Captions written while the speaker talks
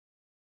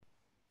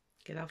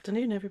Good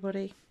afternoon,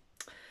 everybody.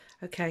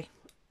 Okay,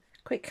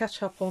 quick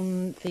catch up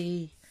on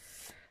the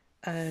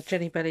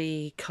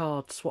jennibellie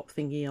card swap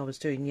thingy I was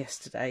doing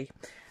yesterday.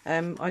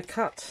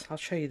 I'll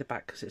show you the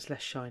back because it's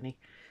less shiny.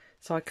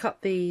 So I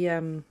cut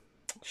the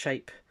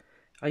shape.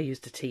 I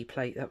used a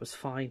T-plate, that was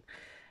fine.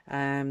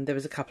 There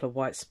was a couple of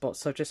white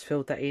spots, so I just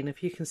filled that in.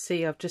 If you can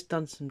see, I've just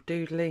done some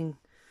doodling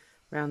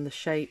around the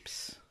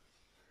shapes.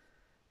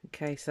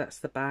 Okay, so that's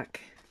the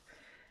back.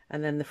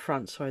 And then the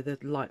front, sorry, the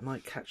light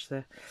might catch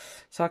there.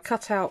 So I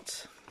cut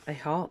out a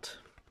heart.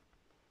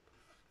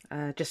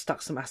 Just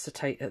stuck some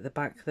acetate at the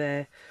back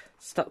there.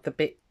 Stuck the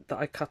bit that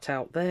I cut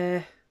out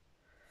there.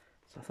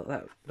 So I thought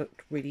that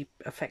looked really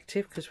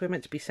effective because we're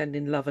meant to be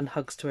sending love and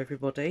hugs to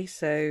everybody.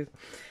 So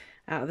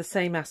out of the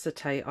same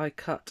acetate, I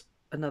cut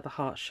another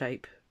heart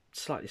shape,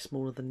 slightly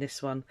smaller than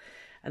this one.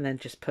 And then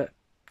just put,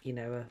 you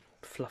know, a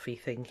fluffy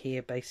thing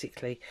here,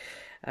 basically.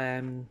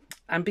 And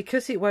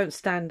because it won't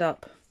stand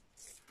up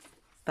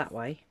that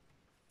way,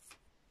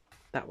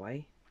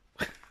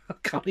 I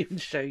can't even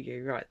show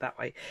you, right, that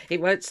way, it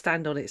won't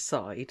stand on its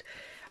side,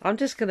 I'm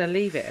just going to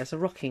leave it as a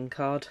rocking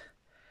card.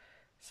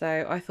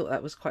 So I thought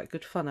that was quite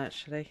good fun,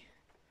 actually.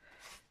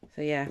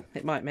 So yeah,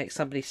 it might make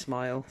somebody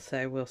smile,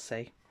 so we'll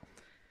see.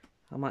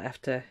 I might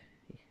have to,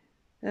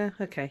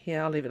 okay,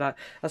 yeah, I'll leave it like,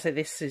 I'll say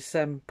this is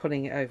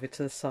pulling it over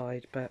to the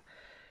side, but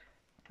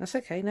that's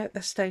okay. No,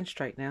 they're staying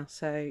straight now,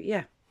 so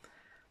yeah.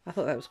 I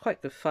thought that was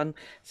quite good fun.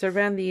 So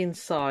around the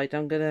inside,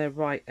 I'm going to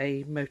write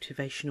a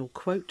motivational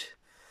quote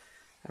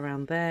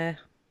around there.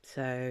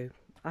 So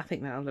I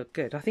think that'll look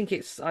good. I think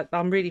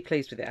I'm really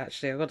pleased with it,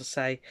 actually, I've got to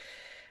say.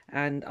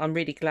 And I'm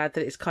really glad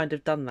that it's kind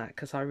of done that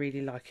because I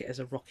really like it as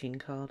a rocking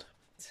card.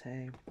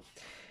 So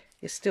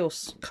it's still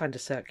kind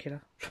of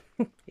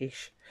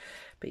circular-ish.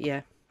 But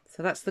yeah,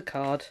 so that's the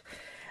card.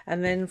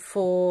 And then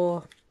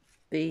for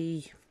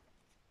the...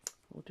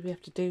 what do we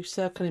have to do?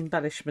 Circle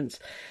embellishments.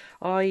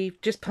 I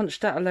just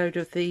punched out a load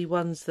of the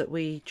ones that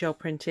we gel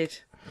printed,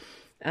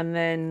 and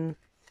then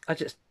I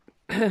just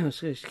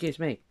excuse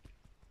me,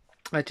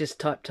 I just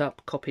typed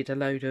up, copied a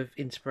load of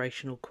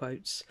inspirational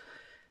quotes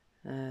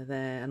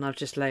there, and I've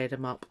just layered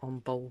them up on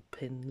ball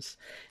pins.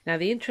 Now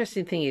the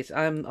interesting thing is,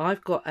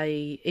 I've got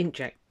a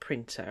inkjet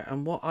printer,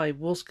 and what I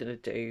was going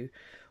to do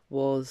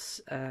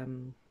was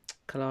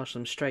collage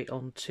them straight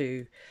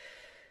onto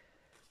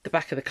the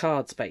back of the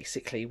cards,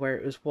 basically, where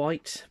it was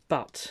white,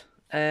 but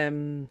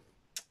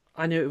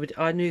I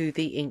knew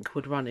the ink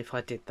would run if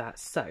I did that,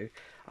 so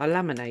I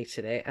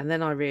laminated it, and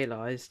then I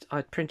realised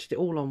I'd printed it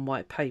all on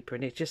white paper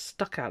and it just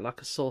stuck out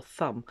like a sore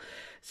thumb.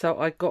 So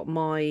I got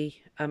my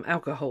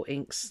alcohol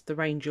inks, the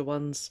Ranger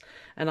ones,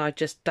 and I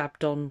just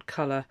dabbed on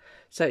colour.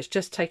 So it's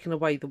just taken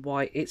away the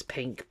white. It's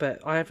pink,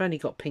 but I've only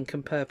got pink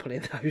and purple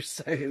in those,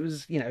 so it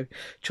was, you know,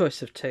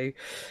 choice of two.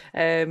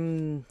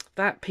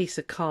 That piece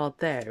of card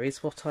there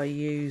is what I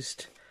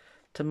used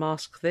to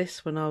mask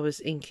this when I was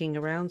inking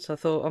around, so I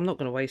thought I'm not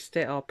going to waste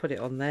it, I'll put it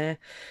on there.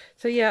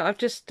 So yeah, I'll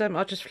just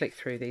flick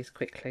through these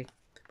quickly.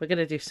 We're going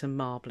to do some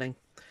marbling,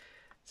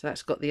 so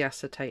that's got the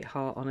acetate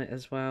heart on it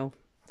as well,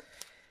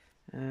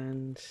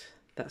 and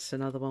that's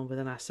another one with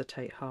an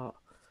acetate heart.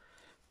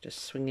 Just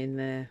swing in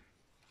there.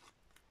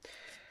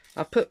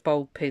 I've put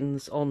bulb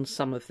pins on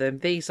some of them.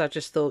 These I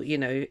just thought, you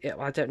know,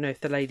 I don't know if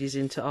the lady's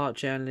into art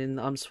journaling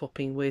that I'm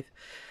swapping with,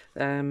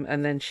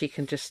 and then she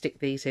can just stick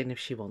these in if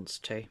she wants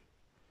to.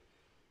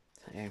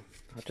 So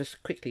I'll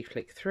just quickly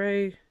flick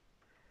through.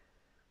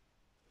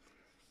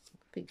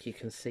 I think you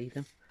can see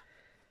them.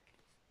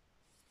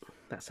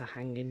 That's a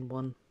hanging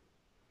one,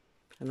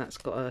 and that's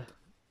got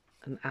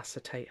an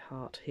acetate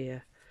heart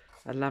here,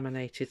 a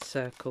laminated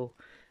circle,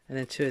 and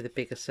then two of the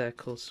bigger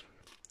circles,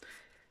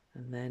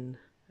 and then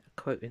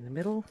a quote in the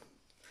middle.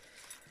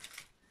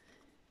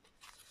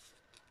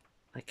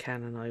 I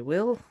can and I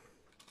will.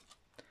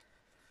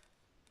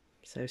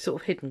 So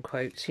sort of hidden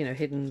quotes, you know,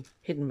 hidden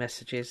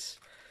messages.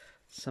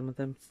 Some of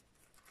them.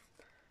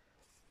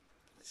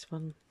 This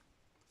one.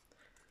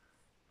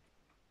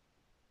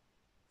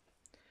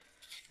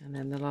 And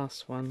then the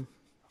last one.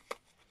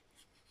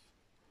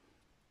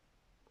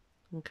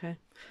 Okay.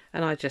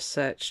 And I just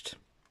searched.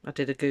 I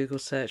did a Google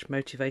search,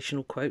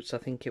 motivational quotes, I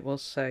think it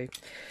was. So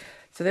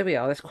there we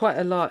are. There's quite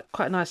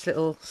a nice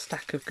little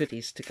stack of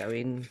goodies to go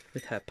in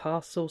with her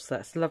parcel. So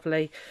that's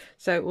lovely.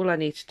 So all I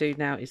need to do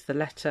now is the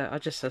letter.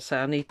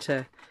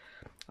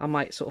 I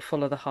might sort of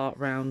follow the heart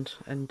round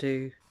and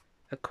do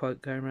a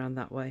quote going around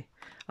that way.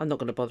 I'm not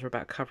going to bother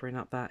about covering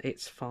up that.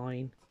 It's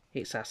fine.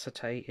 It's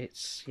acetate.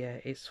 It's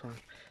fine.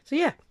 So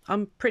yeah,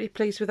 I'm pretty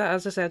pleased with that.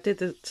 As I said, I did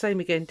the same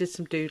again. Did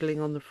some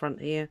doodling on the front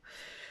here.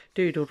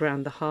 Doodled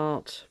around the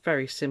heart.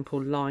 Very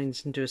simple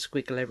lines and do a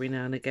squiggle every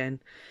now and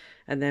again.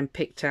 And then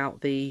picked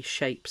out the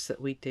shapes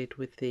that we did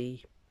with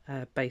the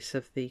base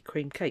of the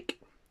cream cake.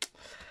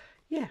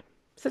 Yeah.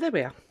 So there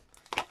we are.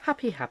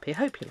 Happy. I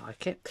hope you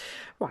like it.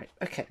 Right.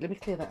 Okay. Let me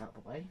clear that out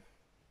of the way.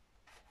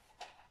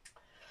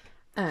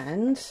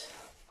 And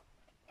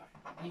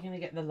you're going to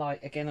get the light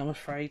again, I'm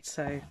afraid,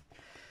 so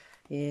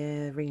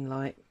yeah, ring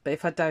light. But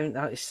if I don't,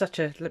 it's such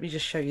a, let me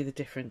just show you the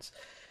difference.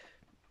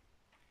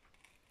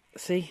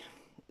 See,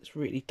 It's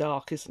really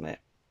dark, isn't it?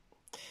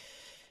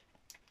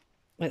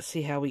 Let's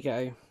see how we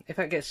go. If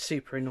that gets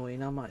super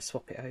annoying, I might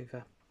swap it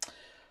over.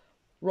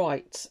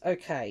 Right,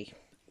 okay.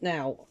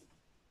 Now,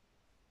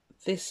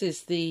 this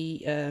is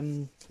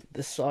the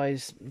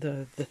size,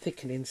 the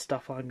thickening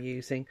stuff I'm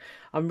using.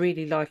 I'm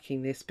really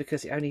liking this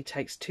because it only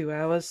takes 2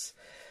 hours.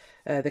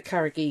 The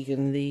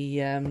Carrageenan,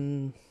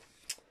 the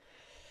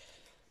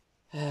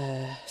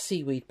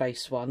seaweed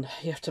based one,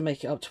 you have to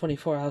make it up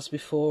 24 hours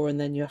before, and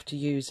then you have to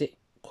use it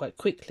quite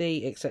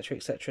quickly, etc,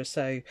 etc.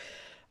 So,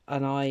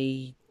 and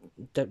I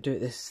don't do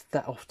it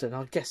that often.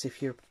 I guess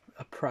if you're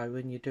a pro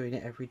and you're doing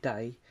it every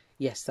day,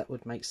 yes, that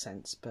would make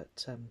sense, but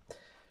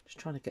just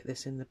trying to get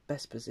this in the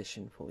best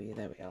position for you.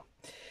 There we are.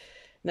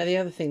 Now the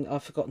other thing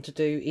I've forgotten to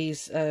do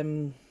is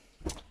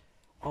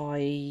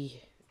I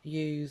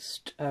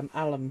used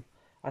alum.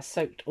 I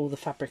soaked all the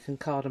fabric and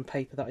card and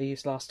paper that I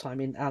used last time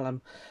in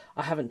alum.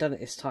 I haven't done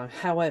it this time.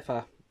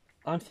 However,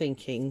 I'm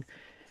thinking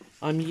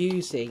I'm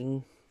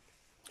using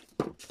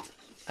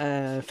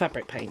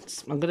fabric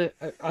paints.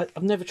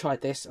 I've never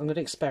tried this. I'm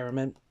gonna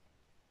experiment.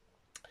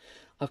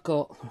 I'm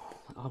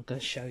gonna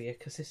show you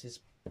because this is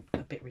a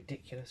bit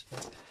ridiculous,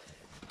 but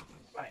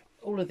right,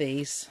 all of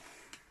these,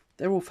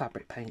 they're all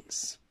fabric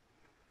paints,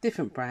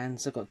 different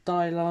brands. I've got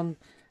Dylon,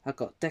 I've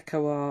got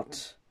Deco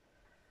Art.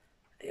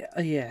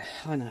 Yeah,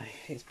 I know,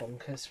 it's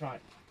bonkers.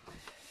 Right,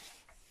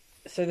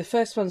 so the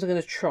first ones I'm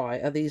going to try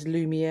are these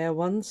Lumiere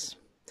ones.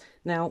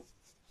 Now,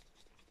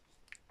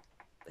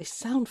 they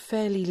sound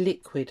fairly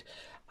liquid.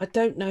 I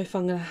don't know if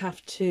I'm going to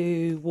have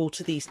to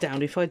water these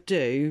down. If I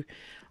do,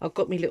 I've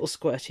got my little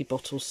squirty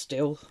bottles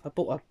still. I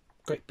bought a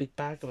great big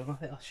bag of them. I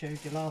think I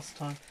showed you last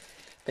time.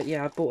 But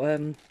yeah, I bought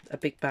a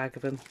big bag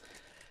of them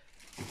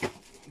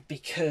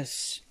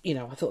because, you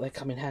know, I thought they'd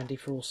come in handy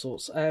for all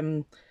sorts.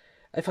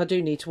 If I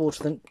do need to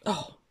water them...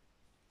 Oh,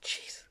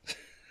 jeez.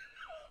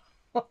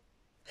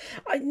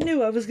 I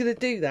knew I was going to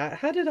do that.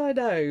 How did I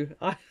know?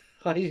 I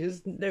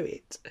just knew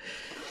it.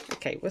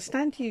 Okay, we'll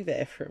stand you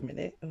there for a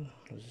minute. Oh,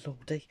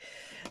 lordy.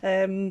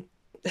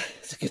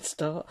 It's a good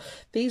start.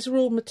 These are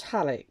all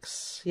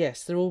metallics.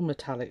 Yes, they're all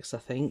metallics, I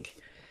think.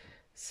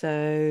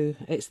 So,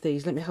 it's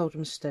these. Let me hold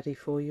them steady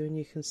for you and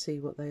you can see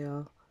what they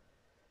are,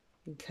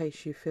 in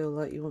case you feel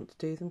like you want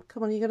to do them.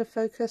 Come on, are you going to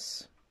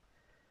focus?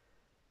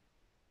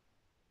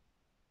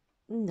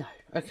 No.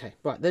 Okay,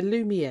 right. They're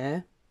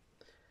Lumiere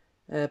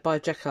by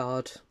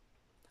Jacquard.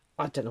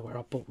 I don't know where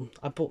I bought them.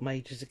 I bought them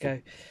ages ago.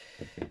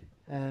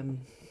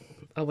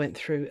 I went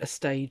through a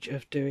stage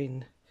of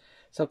doing...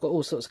 So I've got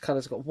all sorts of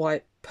colours. I've got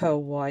white,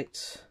 pearl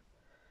white,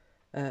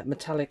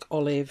 metallic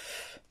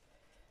olive,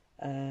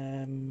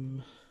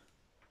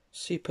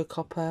 super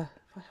copper.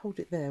 If I hold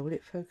it there, will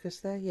it focus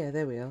there? Yeah,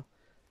 there we are.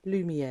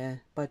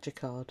 Lumiere by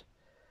Jacquard.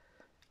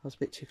 I was a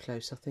bit too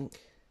close, I think.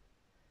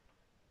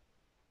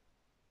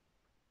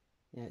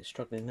 Yeah, it's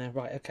struggling there.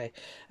 Right, okay.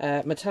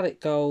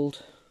 Metallic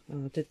gold.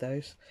 Oh, I did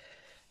those.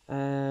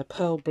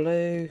 Pearl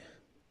blue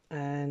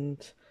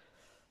and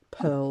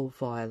pearl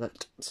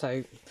violet.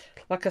 So,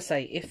 like I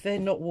say, if they're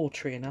not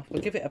watery enough,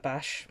 we'll give it a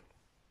bash.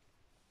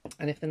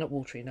 And if they're not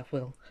watery enough,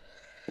 we'll...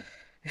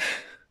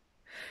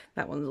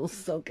 That one's all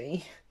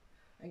soggy.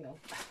 Hang on.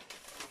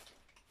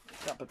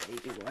 Grab a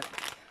baby wipe.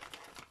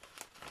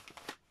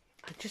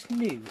 I just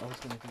knew I was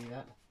going to do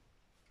that.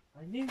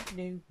 I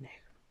knew.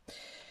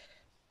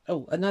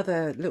 Oh,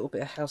 another little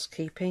bit of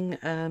housekeeping.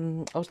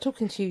 I was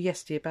talking to you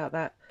yesterday about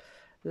that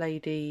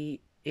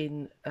lady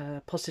in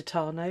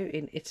Positano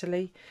in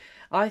Italy.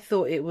 I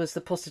thought it was the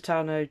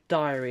Positano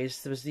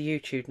Diaries. There was the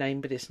YouTube name,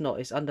 but it's not.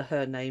 It's under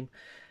her name.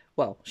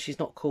 Well, she's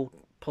not called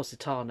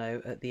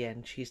Positano at the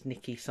end. She's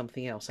Nikki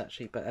something else,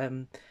 actually. But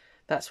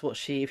that's what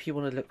she... If you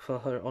want to look for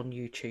her on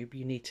YouTube,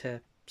 you need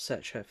to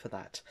search her for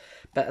that.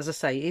 But as I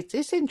say,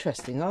 it's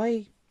interesting.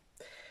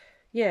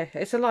 Yeah,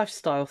 it's a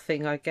lifestyle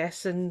thing, I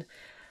guess. And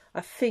I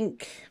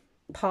think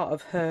part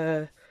of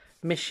her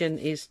mission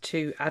is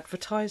to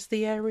advertise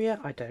the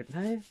area. I don't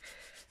know.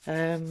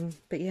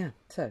 But yeah,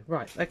 so,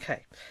 right,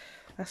 okay.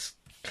 That's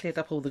cleared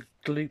up all the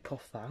gloop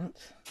off that.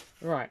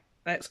 Right,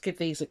 let's give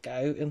these a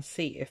go and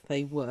see if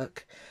they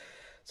work.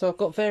 So I've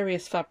got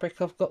various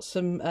fabric. I've got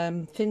some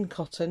thin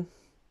cotton,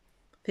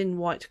 thin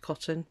white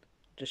cotton.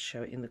 Just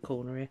show it in the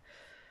corner here.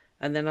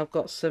 And then I've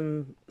got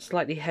some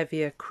slightly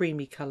heavier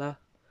creamy colour.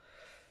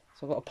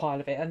 So I've got a pile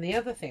of it. And the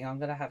other thing I'm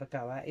going to have a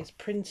go at is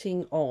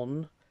printing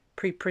on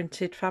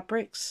pre-printed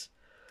fabrics.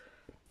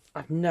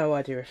 I've no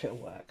idea if it'll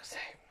work. So,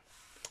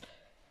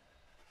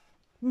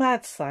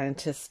 mad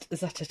scientist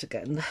is at it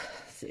again.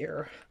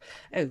 Zero.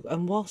 Oh,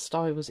 and whilst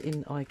I was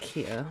in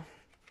IKEA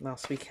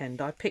last weekend,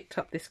 I picked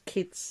up this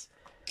kids'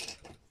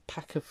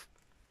 pack of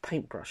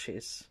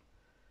paintbrushes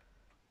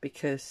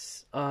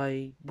because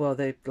well,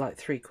 they're like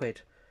 £3.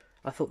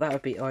 I thought that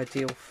would be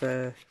ideal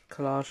for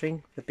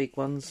collaging, the big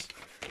ones.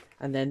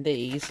 And then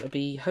these will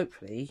be,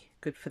 hopefully,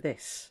 good for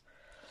this.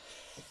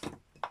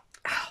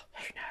 Oh,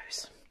 who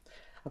knows?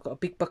 I've got a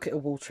big bucket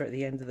of water at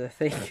the end of the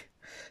thing.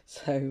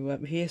 So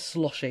here's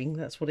sloshing,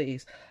 that's what it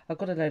is. I've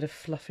got a load of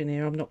fluff in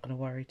here, I'm not going to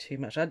worry too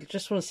much. I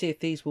just want to see if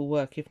these will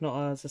work. If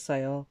not, as I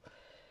say, I'll...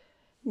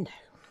 No.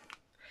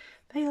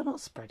 They are not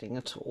spreading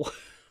at all.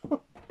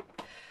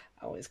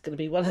 Oh, it's going to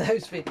be one of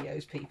those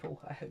videos,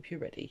 people. I hope you're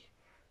ready.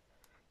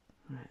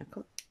 Right, I've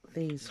got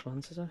these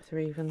ones. I don't know if they're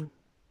even...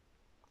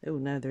 Oh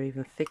no, they're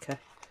even thicker.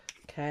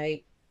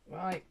 Okay,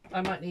 right.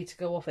 I might need to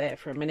go off air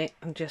for a minute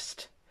and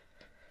just...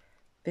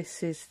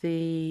 This is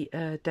the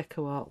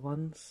Deco Art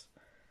ones.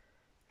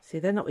 See,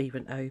 they're not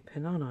even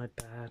open. Aren't I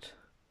bad?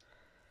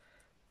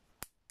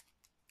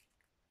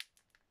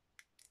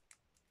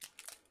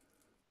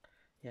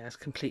 Yeah, it's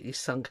completely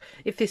sunk.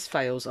 If this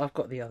fails, I've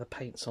got the other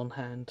paints on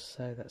hand,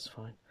 so that's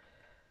fine.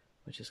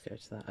 We'll just go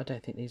to that. I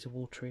don't think these are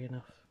watery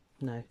enough.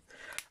 No.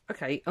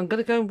 Okay, I'm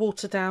going to go and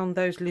water down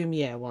those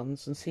Lumiere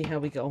ones and see how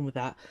we get on with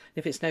that.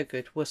 If it's no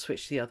good, we'll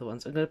switch to the other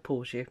ones. I'm going to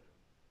pause you.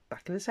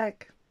 Back in a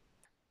sec.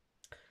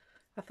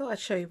 I thought I'd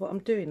show you what I'm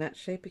doing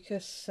actually,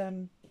 because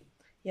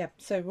yeah,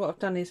 so what I've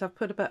done is I've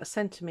put about 1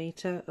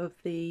 centimetre of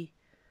the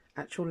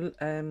actual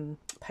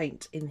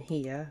paint in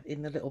here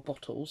in the little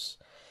bottles.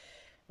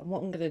 And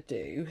what I'm going to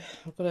do,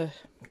 I've got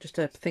just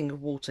a thing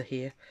of water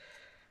here.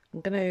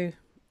 I'm going to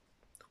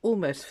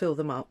almost fill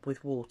them up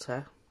with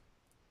water.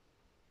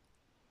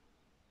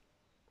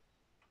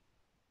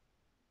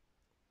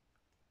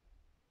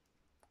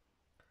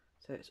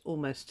 So it's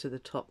almost to the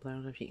top there. I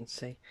don't know if you can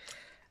see.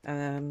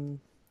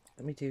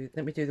 Let me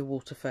do the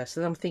water first.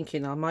 And I'm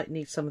thinking I might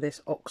need some of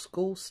this ox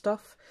gall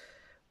stuff,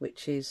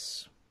 which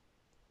is,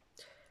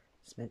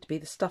 it's meant to be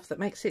the stuff that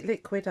makes it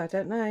liquid. I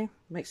don't know,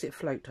 makes it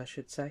float, I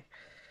should say.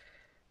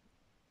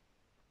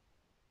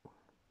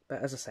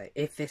 But as I say,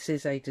 if this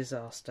is a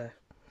disaster,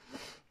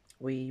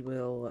 we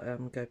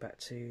will go back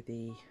to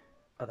the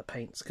other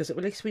paints, because at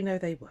least we know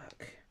they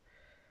work.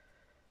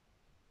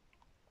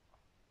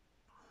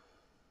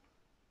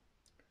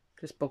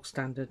 Just bog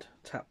standard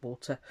tap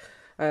water.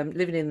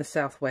 Living in the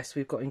southwest,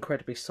 we've got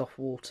incredibly soft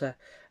water,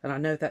 and I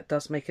know that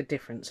does make a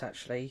difference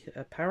actually,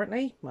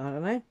 apparently. I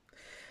don't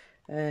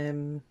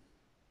know.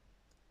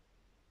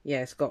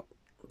 Yeah, it's got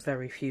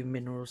very few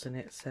minerals in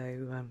it.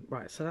 So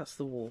right, so that's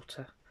the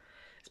water.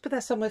 Let's put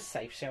that somewhere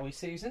safe, shall we,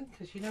 Susan?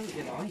 Because you know what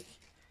you like.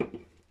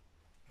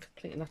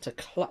 Complete and utter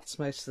klutz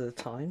most of the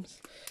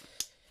times.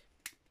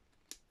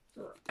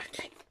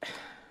 Okay.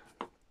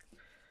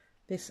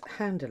 This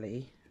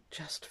handily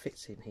just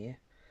fits in here.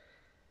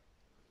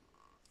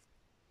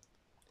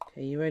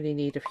 Okay, you only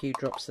need a few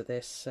drops of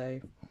this,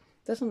 so it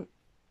doesn't...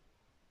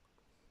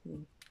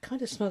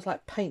 Kind of smells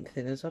like paint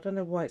thinners. I don't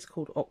know why it's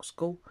called ox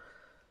gall.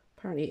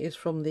 Apparently it is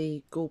from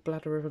the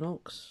gallbladder of an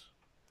ox.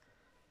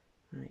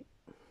 Right.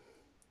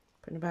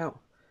 Putting about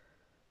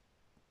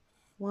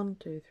 1,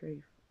 2,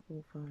 3,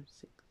 4, 5,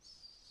 6,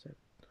 7.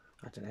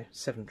 I don't know,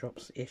 7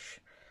 drops-ish.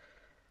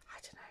 I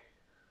don't know.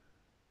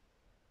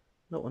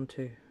 Not one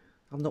too.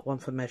 I'm not one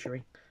for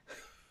measuring.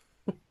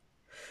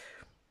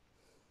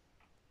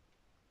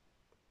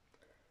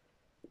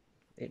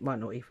 It might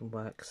not even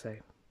work, so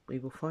we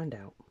will find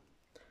out.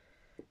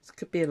 This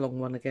could be a long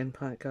one again,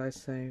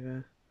 guys,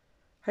 so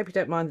hope you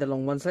don't mind the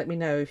long ones. Let me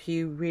know if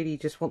you really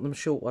just want them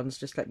short ones.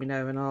 Just let me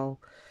know, and I'll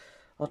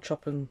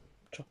chop them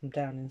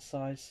down in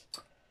size.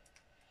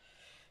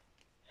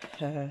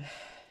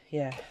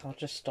 Yeah, I'll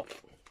just stop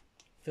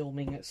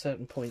filming at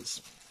certain points,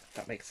 if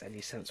that makes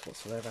any sense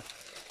whatsoever.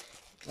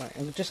 Right,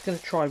 I'm just going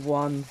to try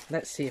one.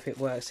 Let's see if it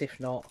works. If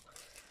not,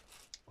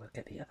 we'll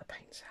get the other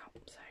paints out.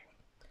 So.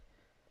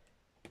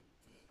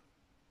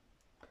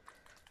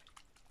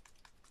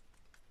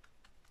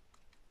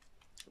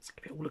 Let's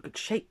give it all a good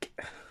shake.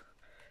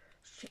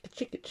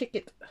 Shake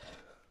it.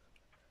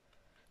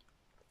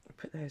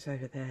 Put those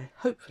over there,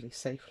 hopefully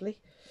safely,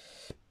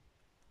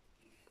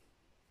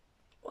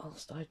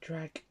 whilst I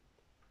drag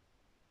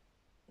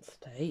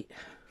stay.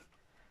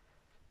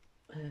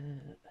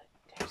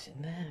 Goes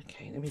in there.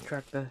 Okay, let me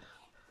drag the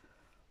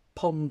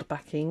pond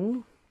back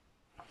in.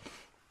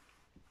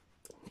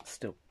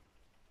 Still,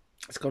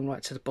 it's gone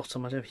right to the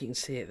bottom. I don't know if you can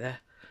see it there.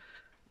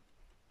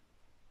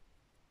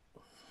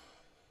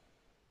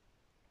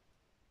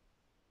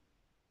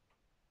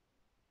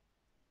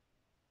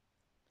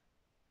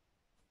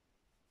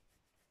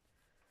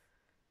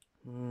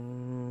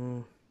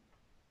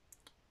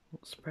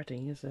 Not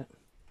spreading, is it?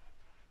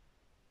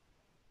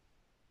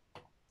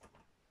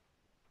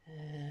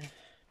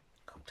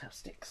 Cocktail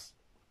sticks.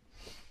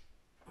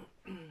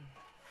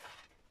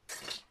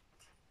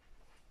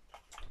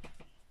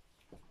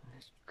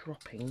 It's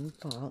dropping,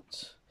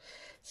 but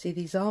see,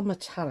 these are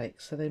metallic,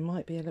 so they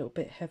might be a little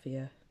bit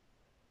heavier.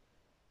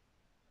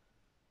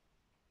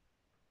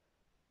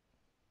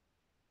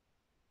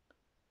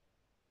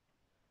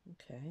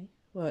 Okay,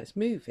 well, it's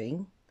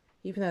moving,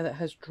 even though that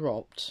has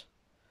dropped.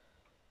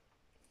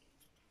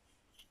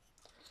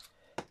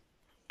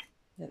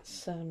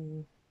 Let's what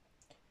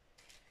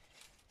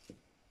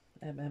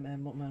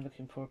am I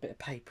looking for? A bit of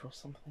paper or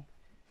something.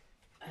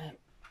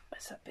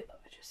 Where's that bit that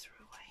I just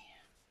threw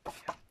away?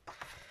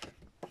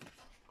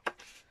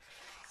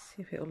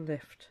 See if it'll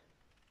lift.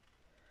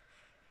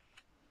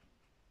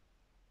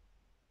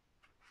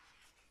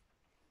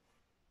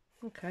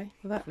 Okay,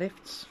 well that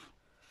lifts.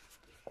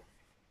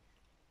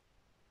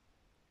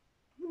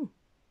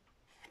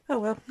 Oh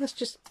well,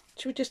 should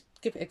we just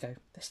give it a go?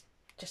 Let's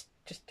just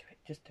do it,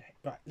 just do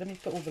it. Right, let me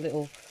put all the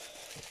little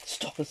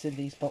stoppers in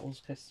these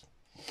bottles, because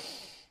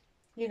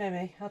you know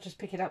me, I'll just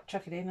pick it up,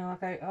 chuck it in, and I'll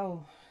go,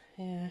 oh,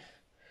 yeah,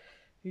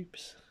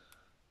 oops.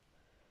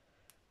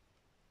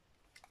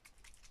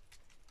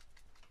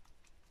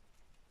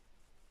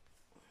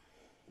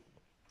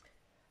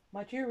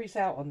 My jury's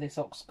out on this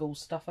Oxgall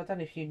stuff. I don't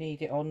know if you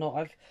need it or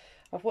not.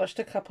 I've watched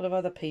a couple of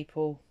other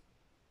people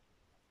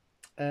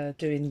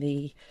doing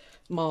the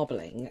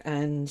marbling,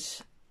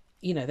 and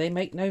you know, they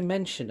make no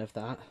mention of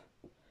that.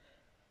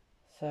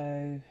 So,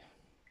 and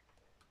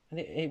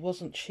it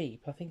wasn't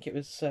cheap. I think it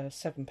was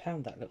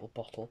 £7, that little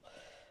bottle.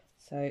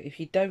 So if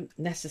you don't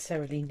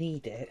necessarily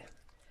need it,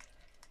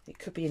 it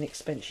could be an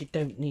expense you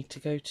don't need to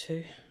go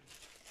to.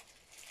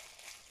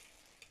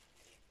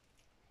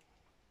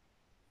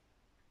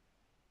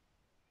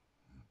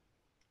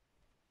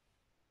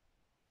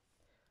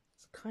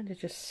 It's kind of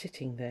just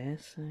sitting there,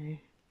 so.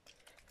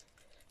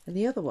 And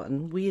the other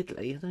one,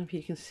 weirdly, I don't know if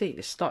you can see it,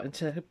 it's starting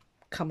to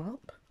come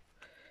up.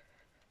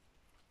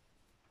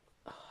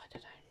 Oh, I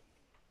don't know.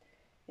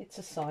 It's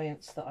a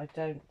science that I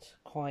don't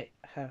quite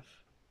have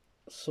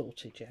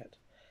sorted yet.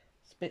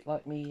 It's a bit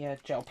like me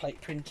gel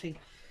plate printing.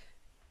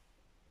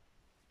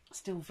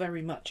 Still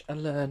very much a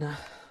learner.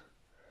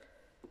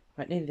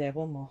 Right, nearly there,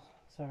 one more.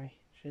 Sorry,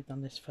 should have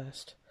done this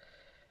first.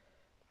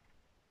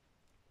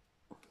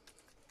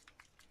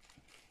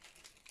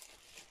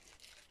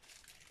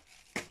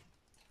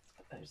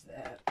 Put those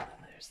there, and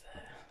those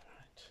there.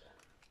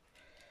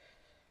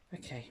 Right.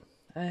 Okay.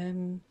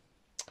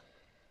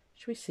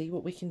 Should we see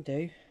what we can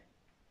do?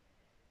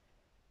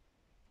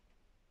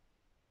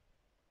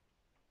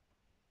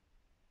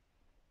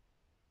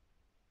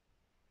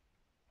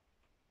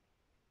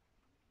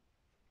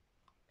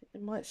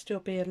 It might still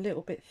be a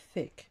little bit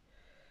thick,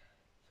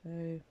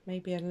 so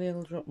maybe a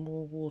little drop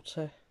more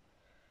water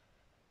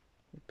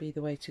would be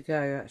the way to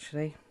go,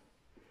 actually.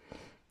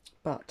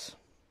 But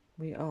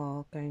we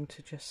are going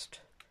to just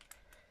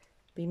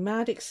be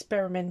mad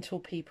experimental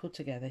people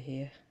together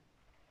here.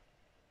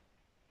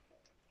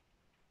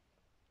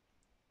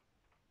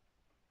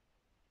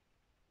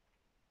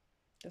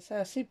 So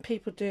I've seen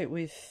people do it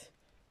with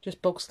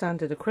just bog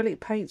standard acrylic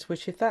paints,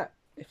 which if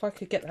I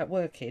could get that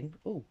working.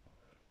 Oh,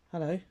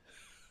 hello.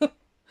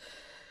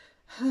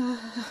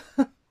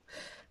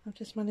 I've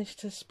just managed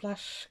to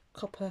splash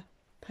copper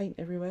paint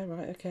everywhere.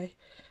 Right, okay.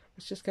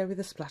 Let's just go with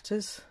the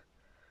splatters.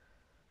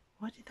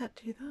 Why did that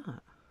do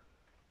that?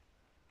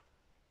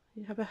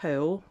 You have a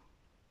hole.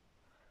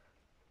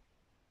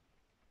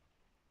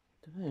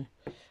 Don't know.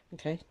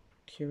 Okay,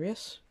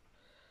 curious.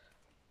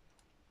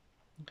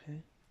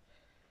 Okay.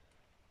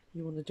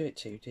 You want to do it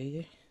too, do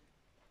you?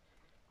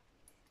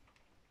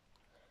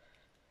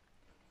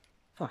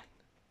 Fine.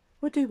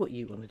 We'll do what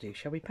you want to do,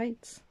 shall we,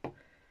 paints?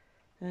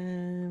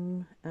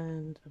 And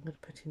I'm going to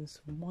put in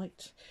some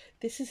white.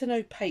 This is an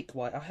opaque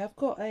white. I've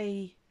got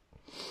a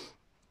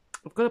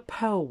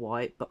pearl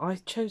white, but I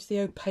chose the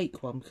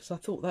opaque one because I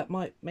thought that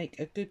might make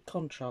a good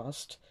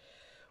contrast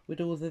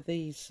with all of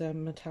these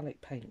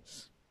metallic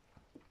paints.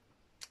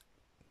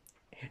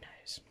 Who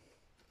knows?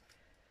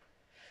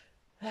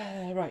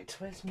 Right,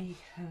 where's me?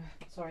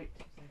 Sorry.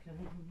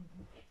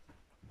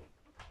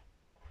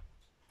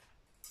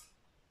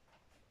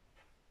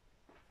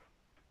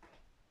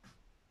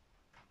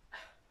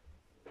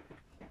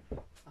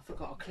 I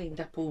forgot I cleaned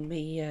up all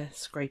me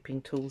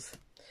scraping tools.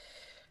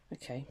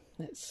 Okay,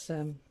 let's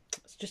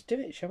just do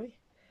it, shall we?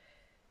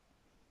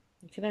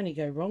 It can only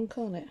go wrong,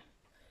 can't it?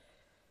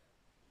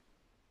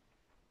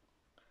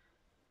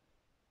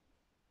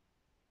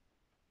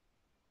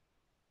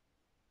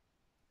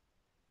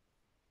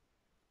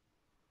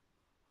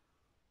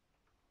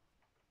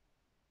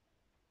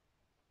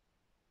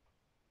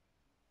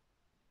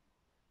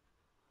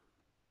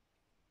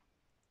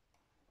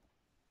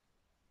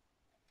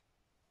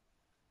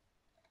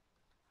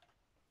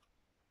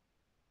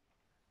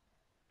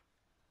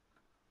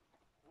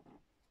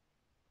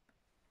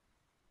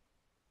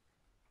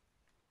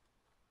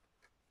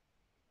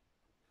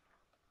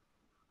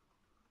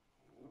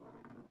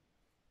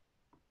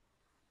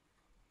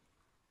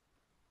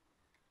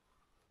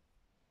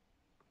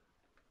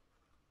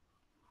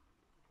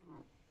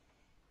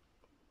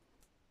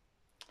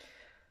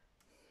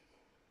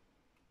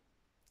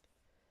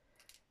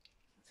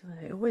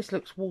 It always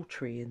looks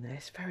watery in there.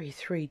 It's very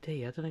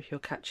 3D. I don't know if you're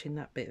catching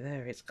that bit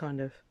there. It's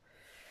kind of...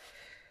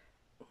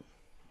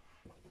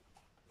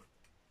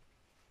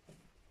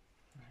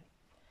 I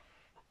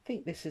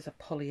think this is a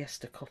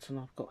polyester cotton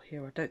I've got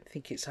here. I don't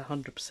think it's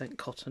 100%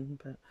 cotton,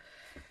 but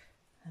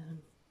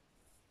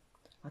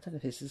I don't know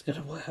if this is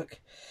going to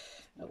work.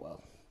 Oh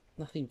well,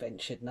 nothing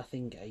ventured,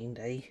 nothing gained,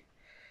 eh?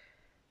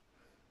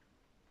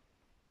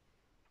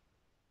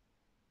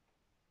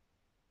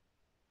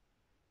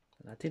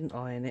 And I didn't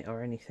iron it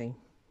or anything.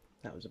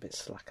 That was a bit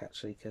slack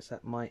actually, because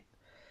that might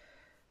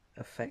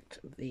affect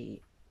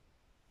the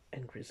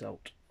end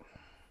result.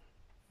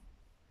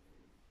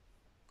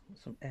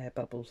 Some air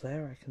bubbles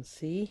there I can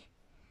see.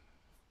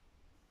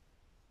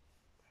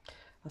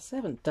 I still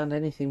haven't done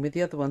anything with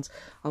the other ones.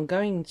 I'm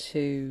going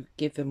to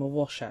give them a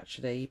wash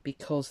actually,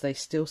 because they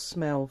still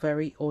smell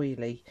very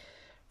oily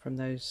from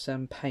those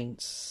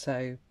paints.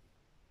 So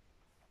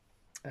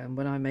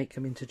when I make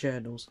them into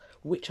journals,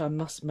 which I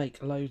must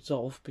make loads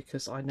of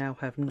because I now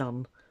have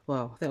none.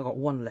 Well, I think I've got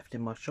one left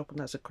in my shop, and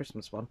that's a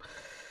Christmas one.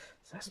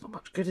 So that's not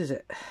much good, is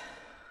it?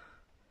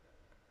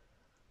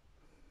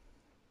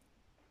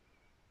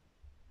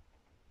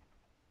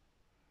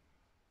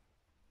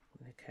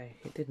 Okay,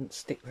 it didn't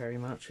stick very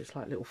much. It's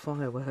like little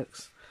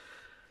fireworks.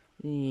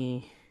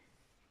 Yeah.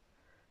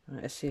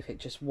 Right, let's see if it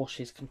just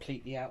washes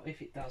completely out.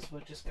 If it does,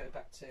 we'll just go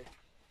back to...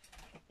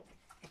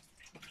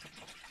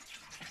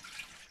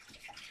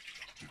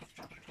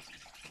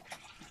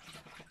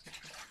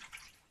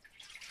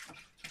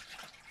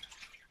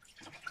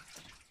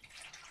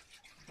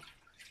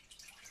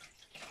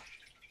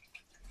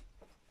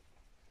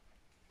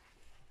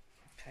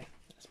 Okay,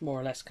 that's more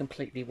or less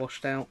completely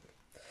washed out.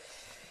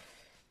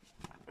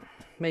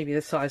 Maybe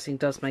the sizing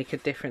does make a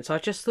difference. I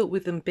just thought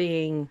with them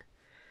being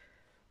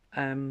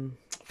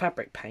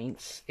fabric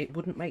paints, it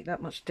wouldn't make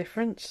that much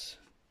difference,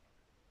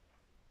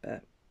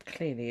 but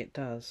clearly it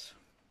does.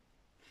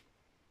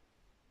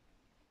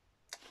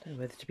 I don't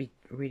know whether to be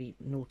really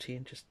naughty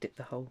and just dip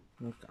the whole...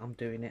 I'm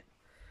doing it.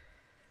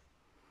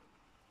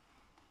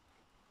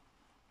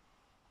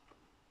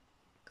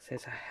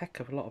 There's a heck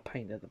of a lot of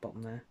paint at the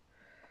bottom there,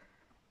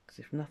 because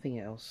if nothing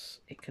else,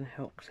 it can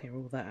help clear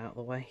all that out of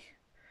the way.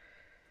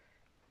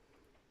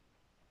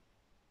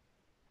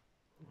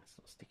 It's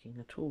not sticking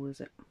at all,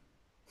 is it?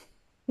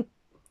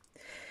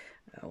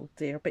 Oh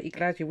dear, I bet you're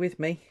glad you're with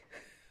me.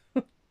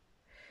 Why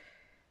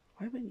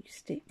won't you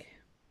stick?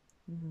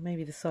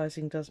 Maybe the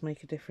sizing does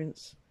make a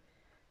difference.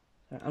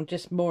 So I'm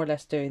just more or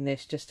less doing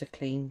this just to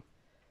clean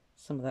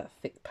some of that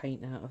thick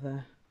paint out of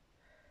there.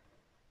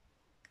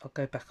 I'll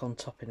go back on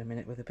top in a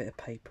minute with a bit of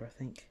paper, I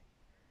think.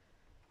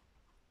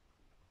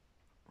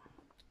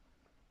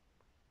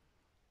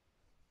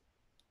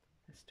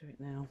 Let's do it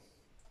now.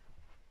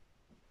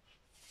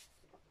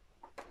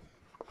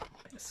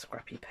 Bit of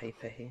scrappy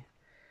paper here.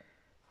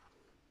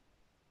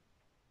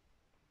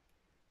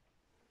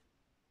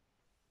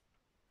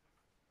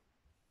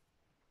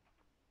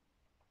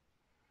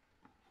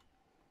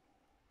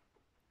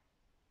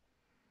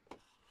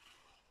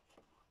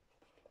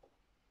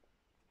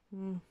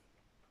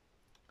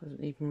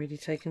 Hasn't even really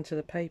taken to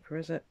the paper,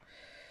 is it?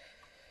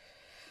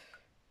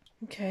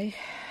 Okay.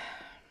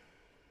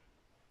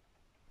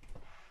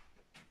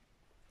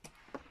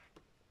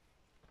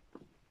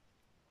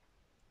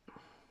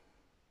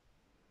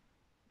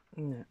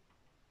 No.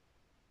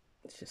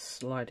 It's just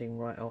sliding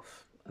right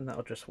off, and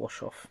that'll just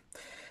wash off.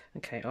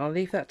 Okay, I'll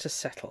leave that to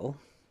settle.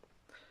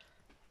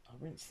 I'll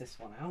rinse this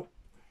one out.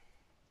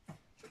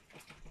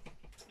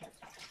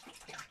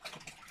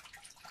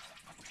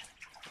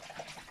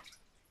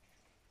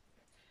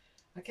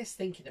 I guess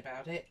thinking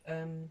about it,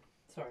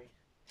 sorry,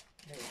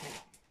 there we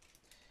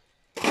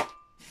go.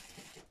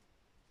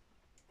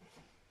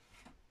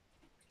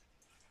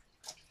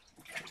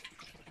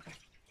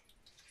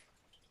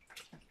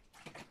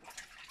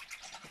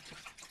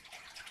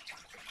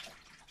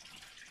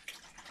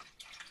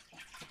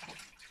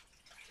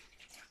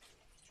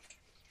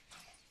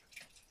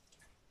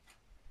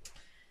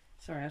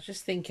 Sorry, I was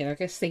just thinking, I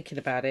guess thinking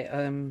about it,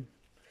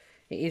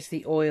 it is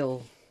the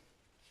oil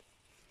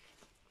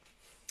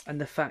and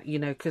the fact, you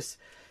know, because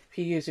if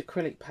you use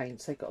acrylic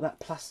paints, they've got that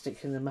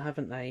plastic in them,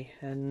 haven't they?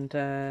 And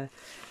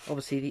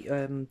obviously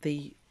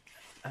the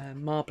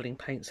marbling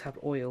paints have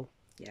oil.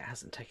 Yeah, it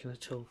hasn't taken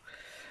at all.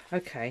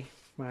 Okay,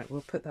 right,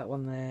 we'll put that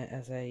one there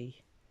as a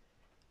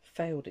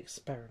failed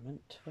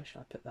experiment. Where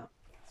should I put that?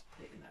 Let's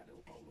put it in that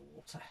little bowl of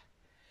water.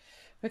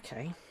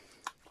 Okay.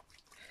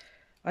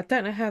 I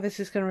don't know how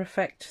this is going to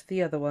affect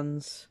the other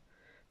ones.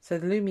 So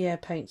the Lumiere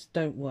paints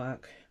don't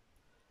work.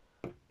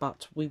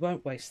 But we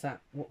won't waste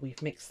that, what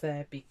we've mixed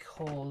there,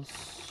 because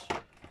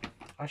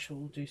I shall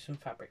do some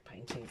fabric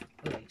painting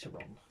later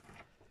on.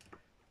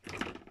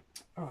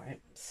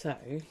 Alright, so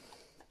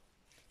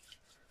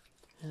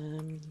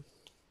I'm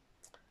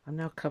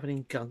now covered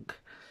in gunk.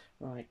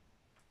 Right,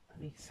 let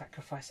me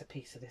sacrifice a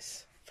piece of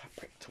this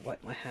fabric to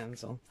wipe my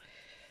hands on.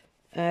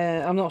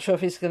 I'm not sure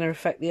if it's going to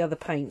affect the other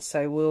paints,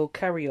 so we'll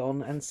carry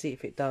on and see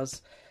if it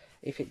does.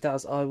 If it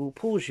does, I will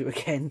pause you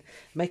again,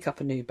 make up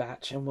a new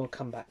batch, and we'll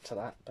come back to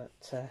that. But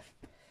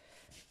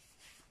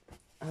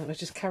we'll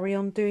just carry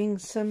on doing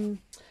some...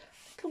 I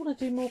think I want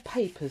to do more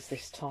papers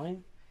this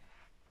time.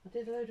 I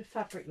did a load of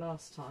fabric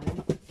last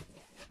time.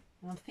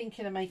 And I'm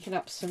thinking of making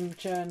up some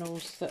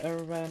journals that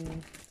are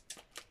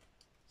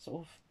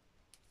sort of,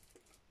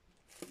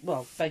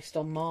 well, based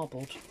on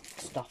marbled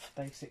stuff,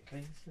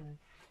 basically. So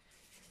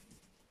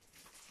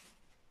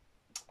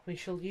we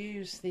shall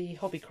use the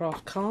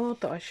Hobbycraft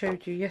card that I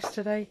showed you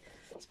yesterday.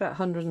 It's about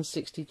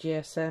 160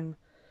 GSM.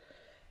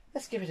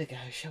 Let's give it a go,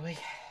 shall we?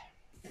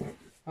 Right,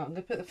 I'm going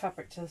to put the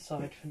fabric to the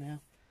side for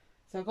now.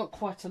 So I've got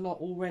quite a lot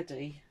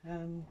already.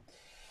 So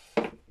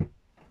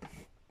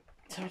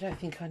I don't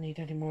think I need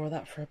any more of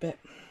that for a bit.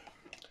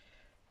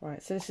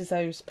 Right, so this is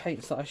those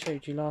paints that I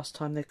showed you last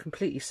time. They're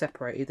completely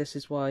separated. This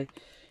is why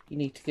you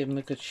need to give them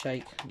a good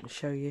shake. Let me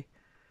show you.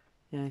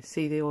 Yeah,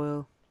 see the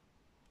oil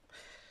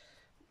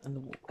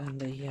and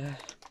the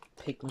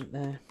pigment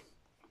there.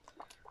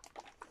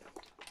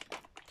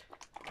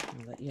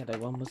 And that yellow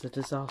one was a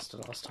disaster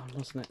last time,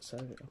 wasn't it? So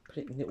I put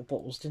it in little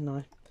bottles, didn't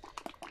I?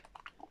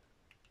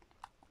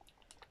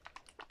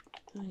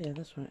 Oh yeah,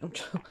 that's right.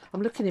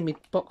 I'm looking in my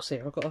box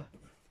here. I've got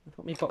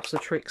my box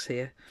of tricks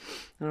here.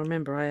 And I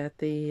remember I had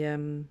the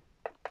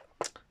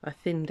I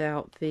thinned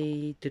out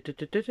the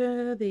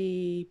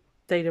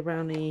Data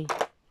Brownie.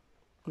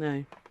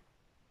 No.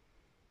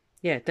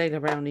 Yeah, Data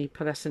Brownie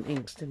pearlescent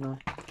inks, didn't I?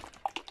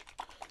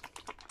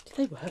 Did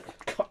they work?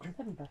 I can't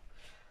remember.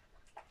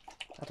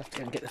 I'd have to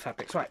go and get the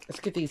fabrics. Right, let's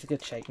give these a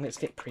good shake and let's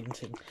get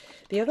printing.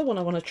 The other one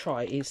I want to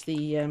try is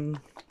the, I'm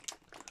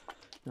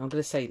going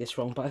to say this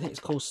wrong, but I think it's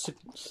called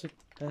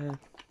Saguni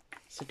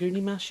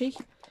Mashi,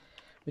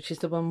 which is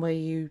the one where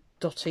you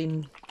dot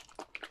in.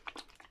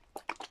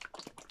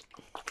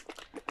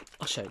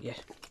 I'll show you.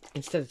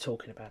 Instead of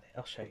talking about it,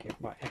 I'll show you.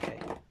 Right, okay.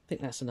 I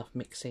think that's enough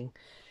mixing.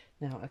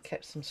 Now, I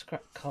kept some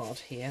scrap card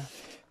here.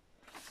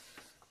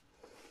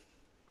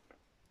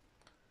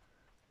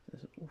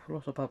 There's an awful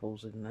lot of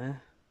bubbles in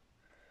there.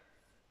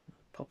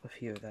 Pop a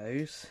few of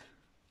those.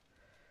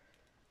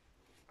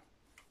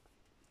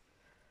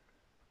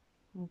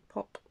 And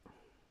pop.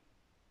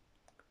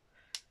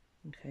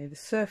 Okay, the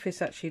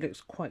surface actually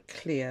looks quite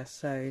clear,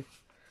 so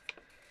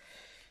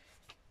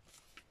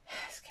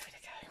let's give it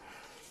a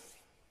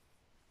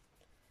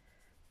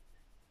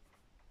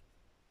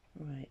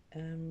go. Right,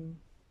 okay,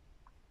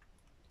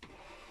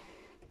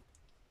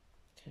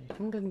 if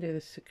I'm going to do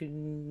this,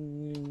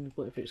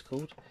 whatever it's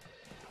called,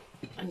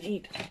 I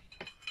need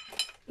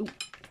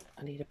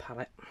a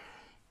palette.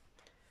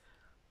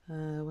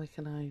 Where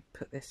can I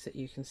put this that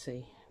you can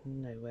see?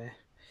 Nowhere.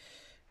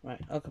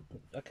 Right,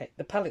 okay,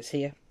 the palette's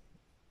here.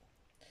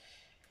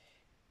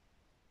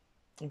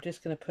 I'm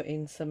just going to put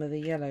in some of the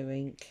yellow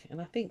ink,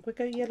 and I think we'll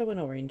go yellow and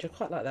orange. I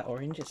quite like that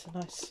orange. It's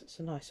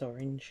a nice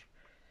orange.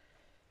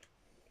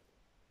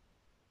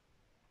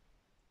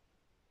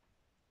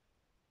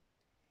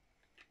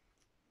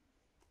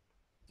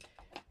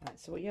 Right,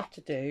 so what you have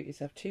to do is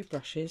have two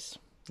brushes.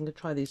 I'm going to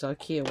try these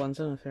IKEA ones.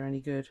 I don't know if they're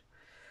any good.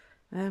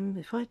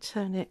 If I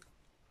turn it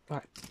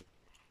right,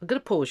 I'm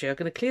going to pause you. I'm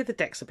going to clear the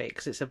decks a bit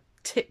because it's a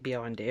tip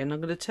behind here, and I'm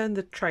going to turn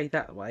the tray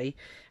that way,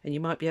 and you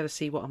might be able to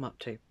see what I'm up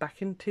to.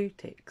 Back in 2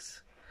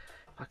 ticks.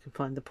 I can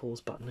find the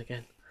pause button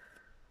again.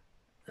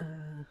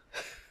 I'm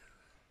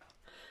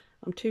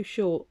too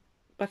short.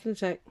 Back in a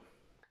sec.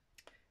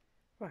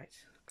 Right,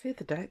 clear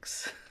the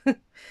decks.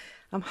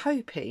 I'm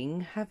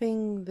hoping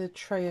having the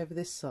tray over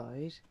this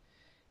side,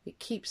 it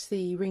keeps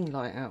the ring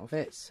light out of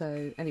it.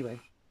 So anyway,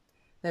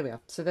 there we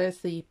are. So there's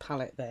the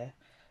palette there.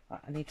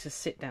 Right, I need to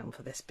sit down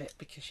for this bit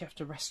because you have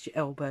to rest your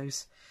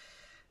elbows.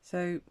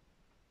 So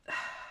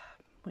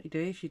what you do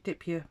is you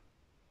dip your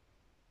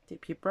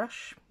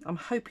brush. I'm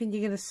hoping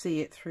you're going to see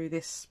it through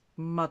this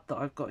mud that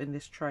I've got in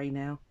this tray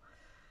now.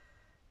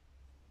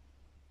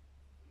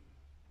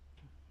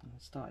 I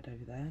started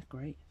over there,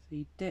 great. So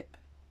you dip,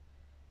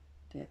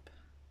 dip,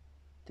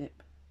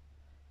 dip.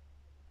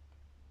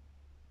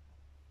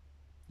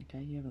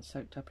 Okay, you haven't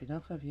soaked up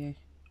enough, have you?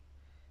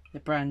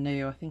 They're brand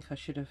new. I think I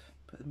should have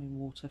put them in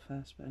water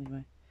first, but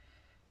anyway.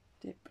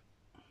 Dip.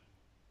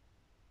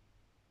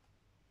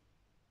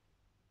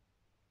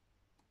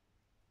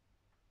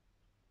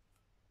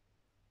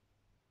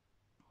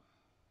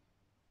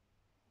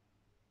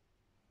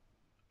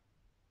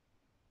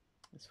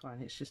 It's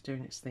fine, it's just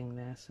doing its thing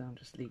there, so I'm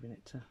just leaving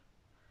it to...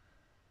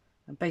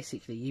 And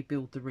basically you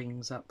build the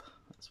rings up,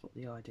 that's what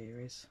the idea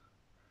is.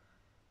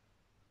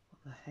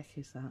 What the heck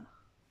is that?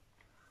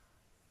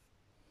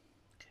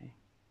 Okay.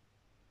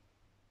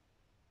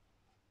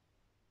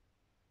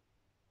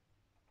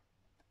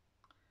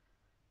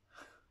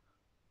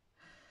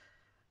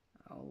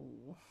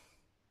 Oh,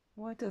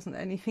 why doesn't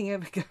anything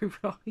ever go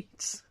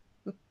right?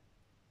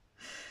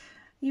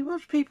 You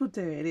watch people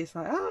do it, it's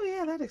like, oh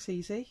yeah, that looks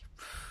easy.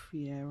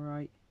 Yeah,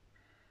 right.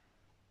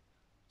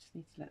 Just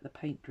need to let the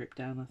paint drip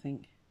down, I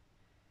think.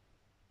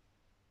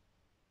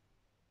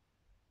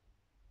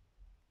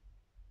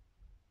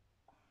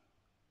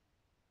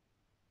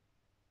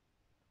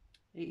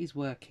 It is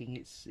working,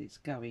 it's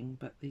going,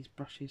 but these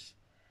brushes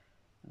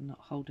are not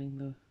holding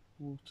the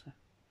water.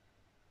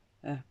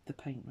 The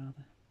paint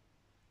rather.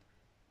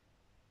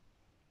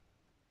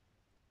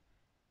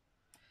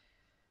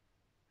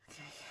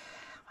 Okay,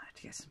 I might have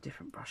to get some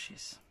different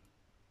brushes.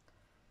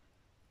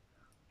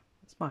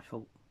 It's my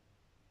fault.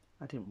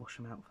 I didn't wash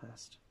them out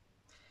first.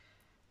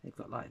 They've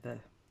got like the...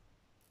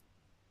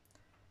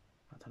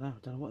 I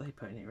don't know what they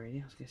put in it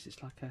really. I guess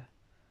it's like a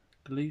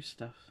glue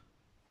stuff.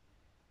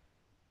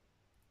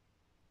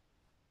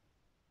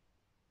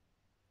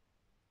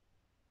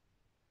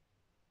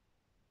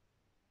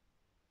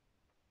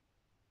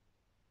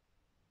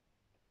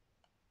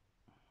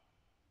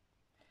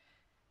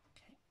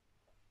 Okay.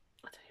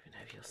 I don't even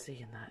know if you're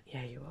seeing that.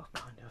 Yeah, you are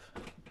kind of.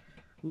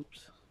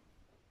 Oops.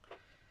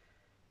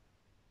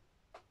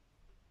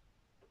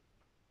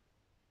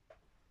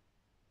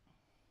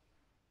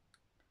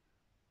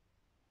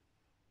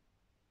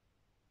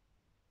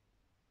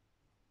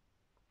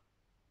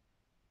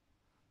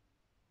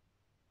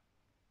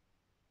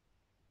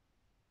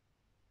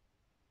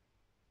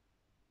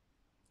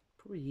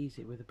 Probably use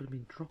it with a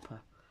blooming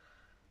dropper.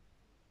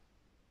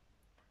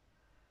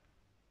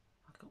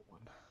 I got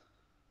one.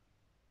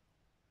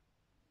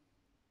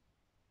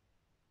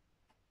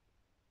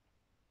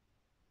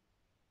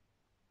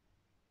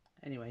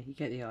 Anyway, you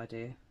get the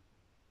idea.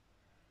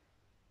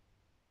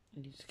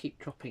 And you just keep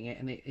dropping it,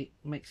 and it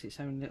makes its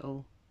own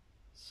little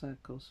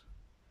circles.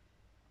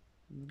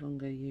 And the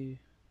longer you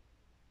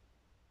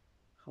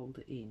hold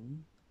it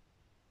in,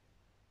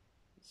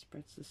 it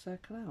spreads the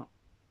circle out.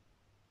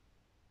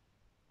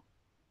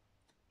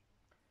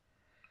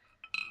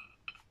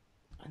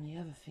 And the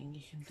other thing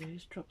you can do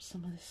is drop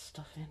some of this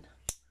stuff in.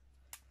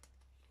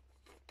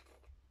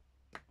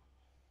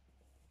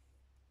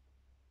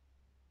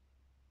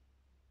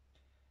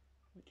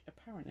 Which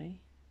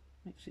apparently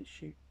makes it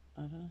shoot.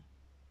 I don't know.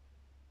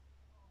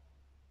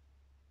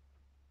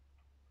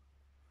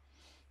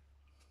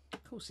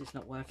 Of course it's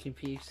not working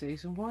for you,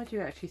 Susan. Why do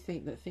you actually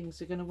think that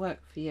things are going to work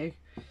for you?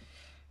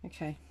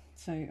 Okay,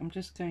 so I'm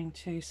just going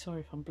to, sorry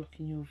if I'm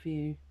blocking your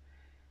view,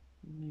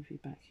 I'll move you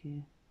back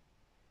here.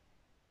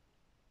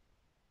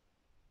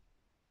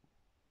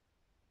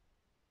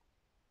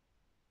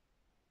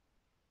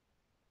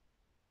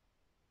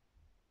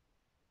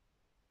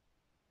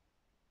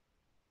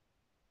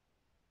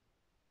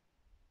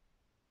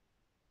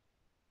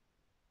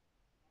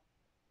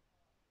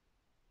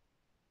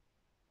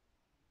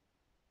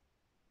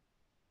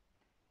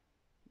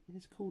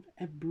 It's called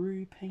a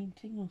brew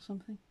painting or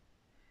something.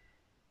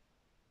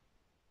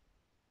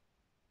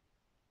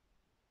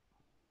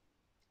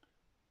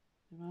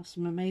 There are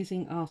some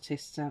amazing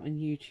artists out in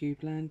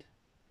YouTube land.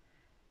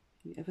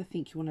 If you ever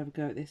think you want to have a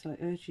go at this, I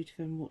urge you to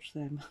go and watch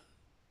them.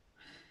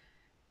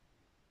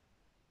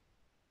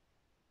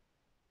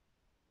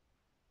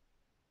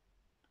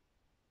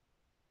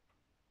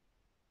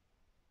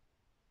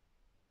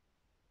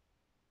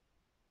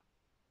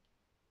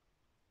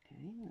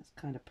 Okay, that's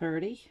kind of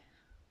pretty.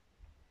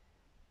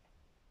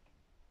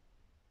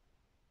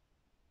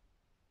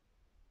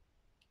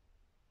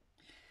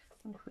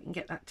 I wonder if we can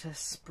get that to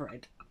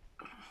spread,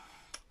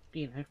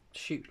 you know,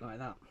 shoot like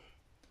that.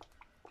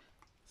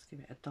 Let's give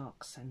it a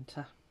dark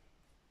centre.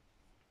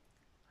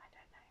 I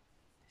don't know,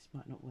 this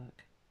might not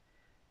work.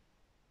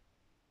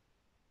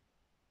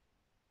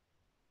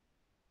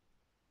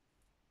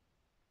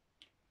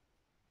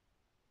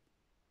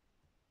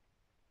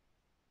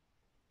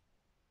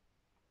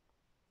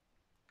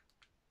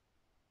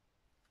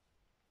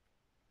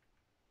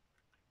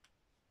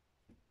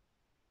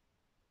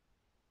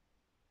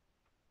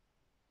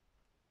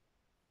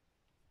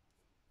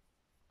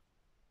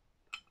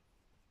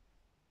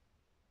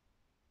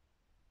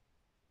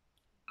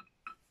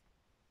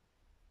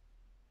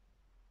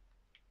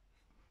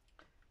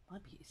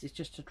 Might be easy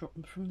just to drop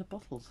them from the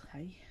bottles,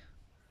 hey?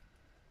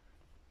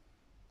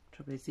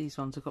 Trouble is, these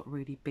ones have got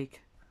really big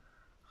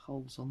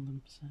holes on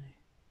them, so.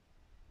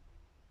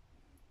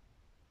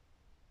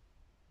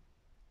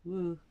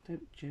 Whoa,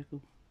 don't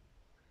juggle.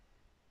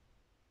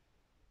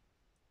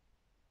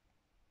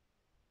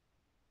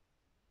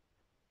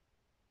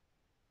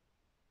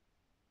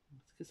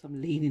 It's because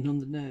I'm leaning on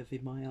the nerve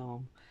in my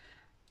arm.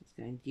 It's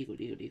going jiggle,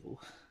 jiggle,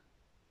 jiggle.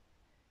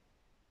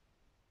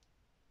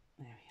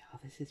 There we are,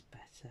 this is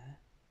better.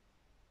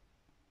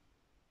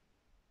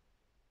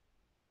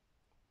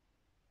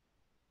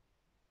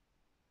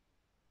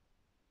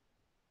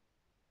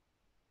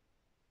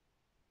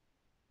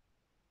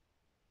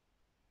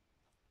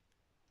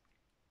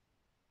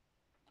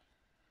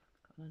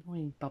 Got an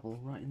annoying bubble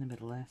right in the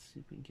middle there,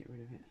 see if we can get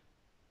rid of it.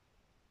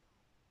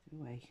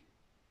 Go away.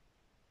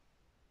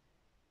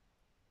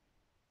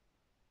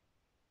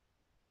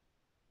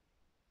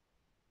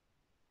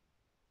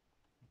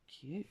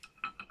 Cute.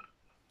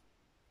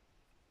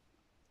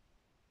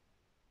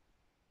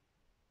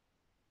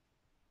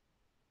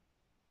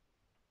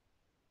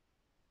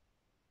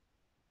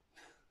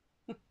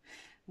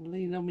 I'm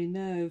leaning on my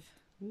nerve.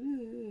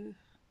 Ooh.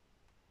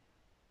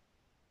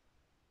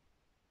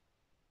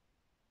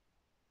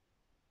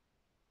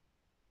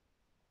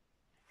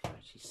 You're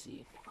actually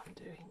seeing what I'm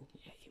doing.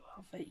 Yeah, you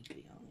are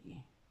vaguely, aren't you?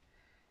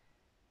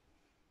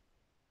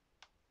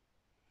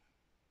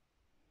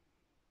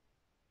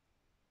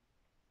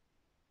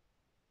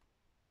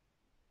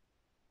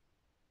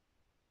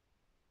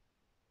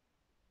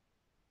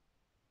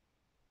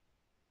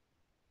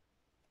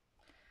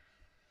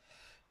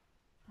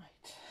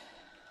 Right,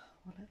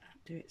 we'll let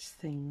that do its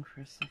thing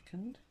for a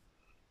second.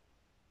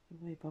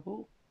 Away,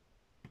 bubble.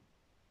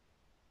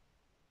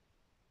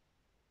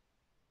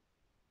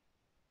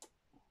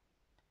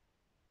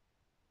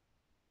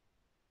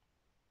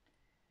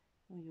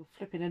 Oh, you're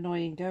flipping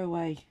annoying, go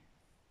away.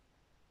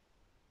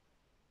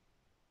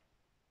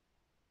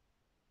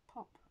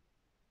 Pop.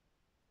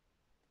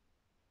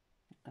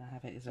 Not gonna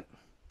have it, is it?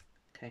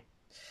 Okay.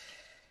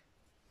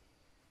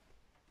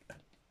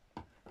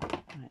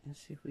 Right, let's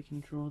see if we can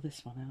draw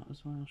this one out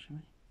as well, shall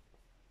we?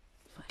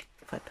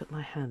 If I put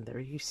my hand there, are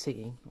you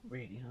seeing? Not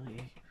really, are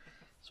you?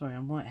 Sorry,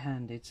 I'm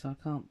right-handed, so I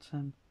can't...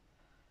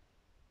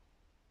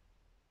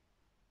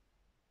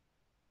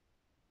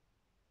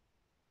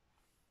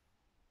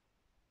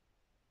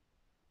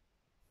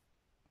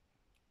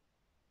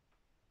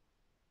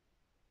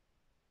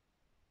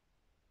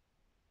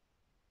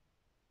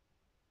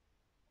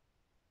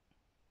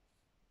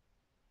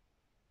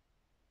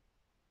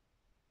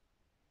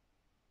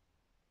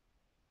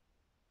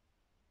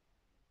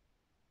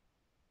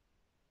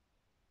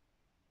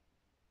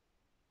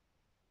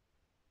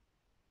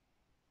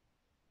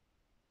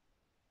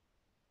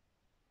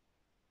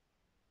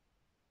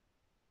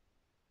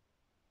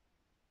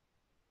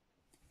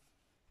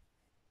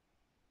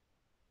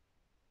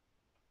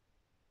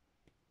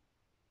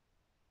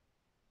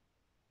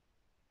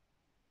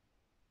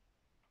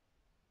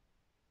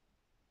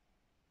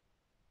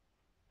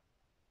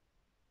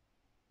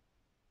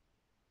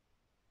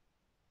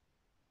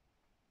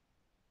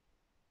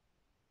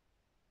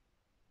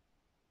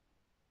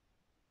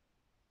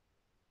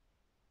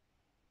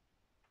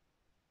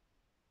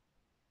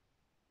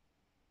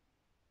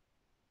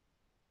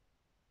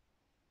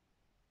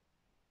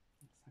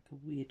 a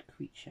weird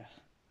creature.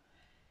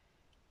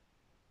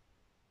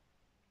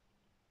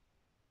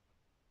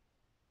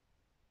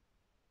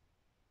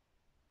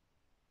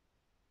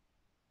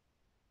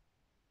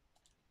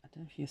 I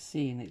don't know if you're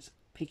seeing, it's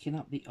picking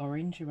up the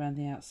orange around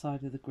the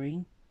outside of the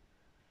green.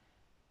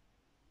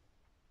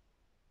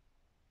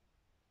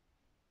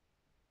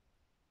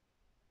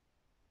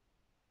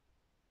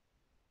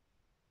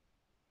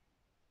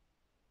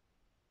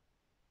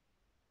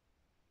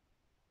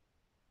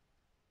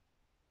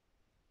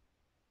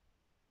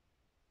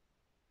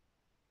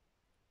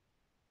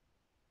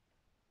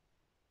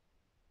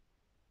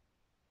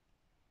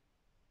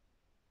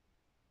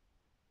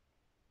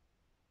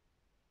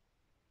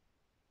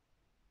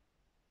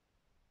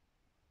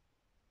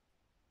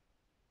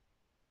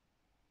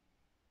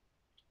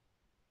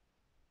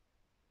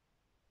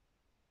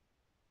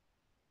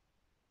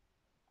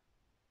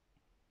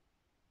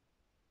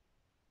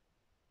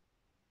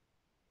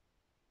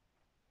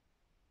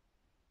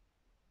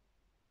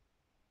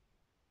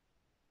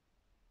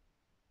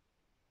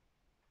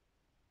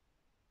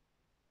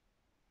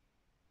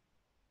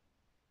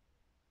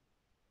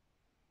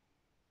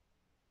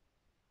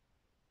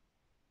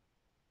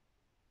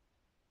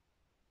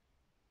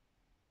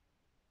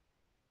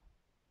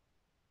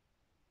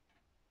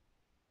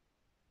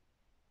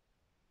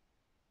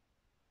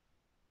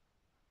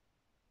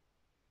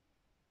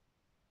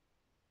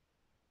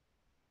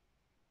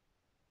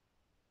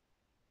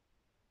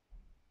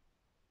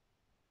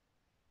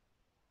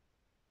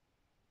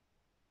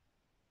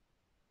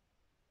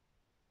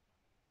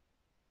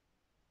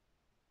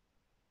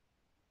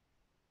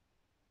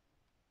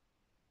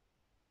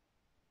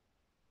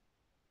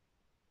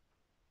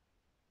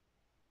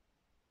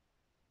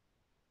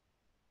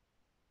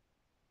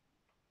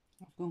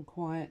 I've gone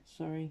quiet,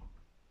 sorry.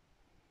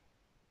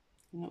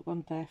 I've not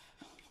gone deaf.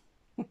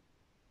 I'm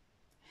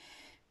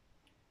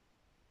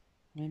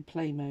in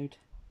play mode.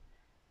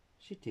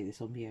 Should do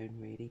this on my own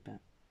really, but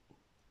I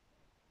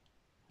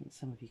think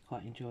some of you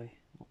quite enjoy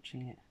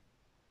watching it,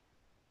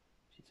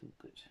 which is all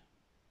good.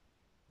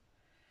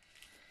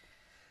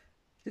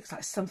 Looks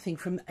like something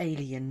from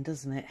Alien,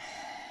 doesn't it?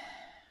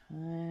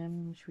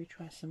 Should we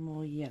try some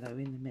more yellow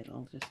in the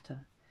middle just to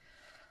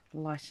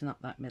lighten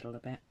up that middle a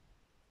bit?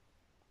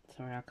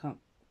 Sorry, I can't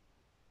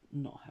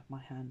not have my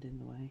hand in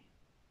the way.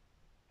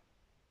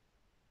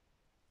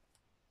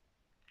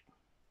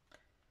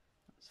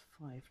 That's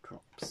 5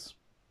 drops.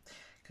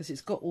 Because it's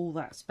got all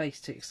that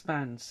space to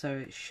expand, so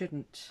it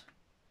shouldn't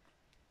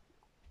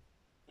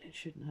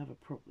have a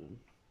problem.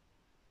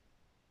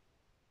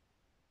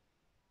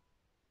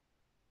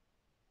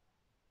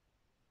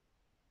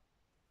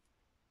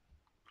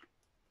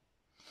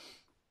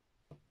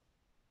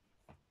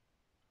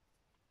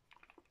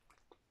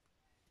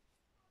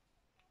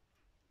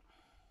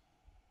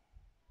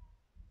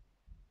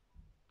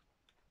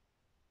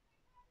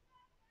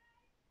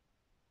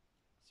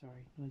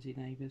 Sorry, noisy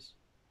neighbours.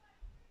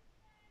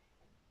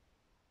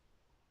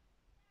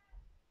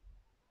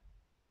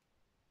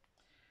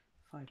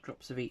 Five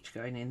drops of each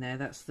going in there.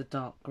 That's the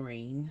dark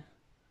green.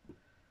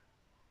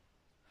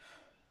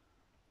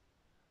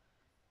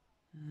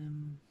 I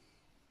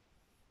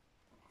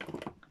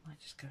might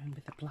just go in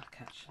with the black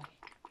actually.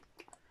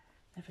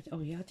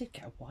 Oh yeah, I did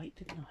get a white,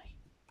 didn't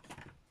I?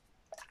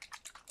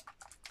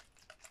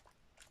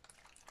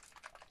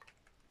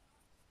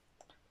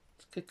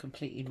 This could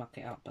completely muck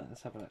it up, but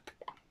let's have a look.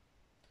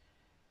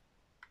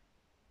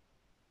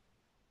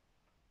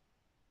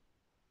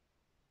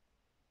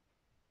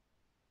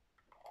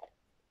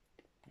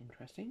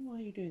 Interesting. Why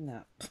are you doing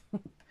that?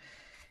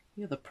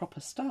 You're the proper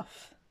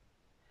stuff.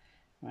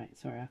 Right,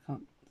 sorry, I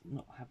can't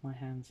not have my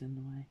hands in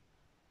the way.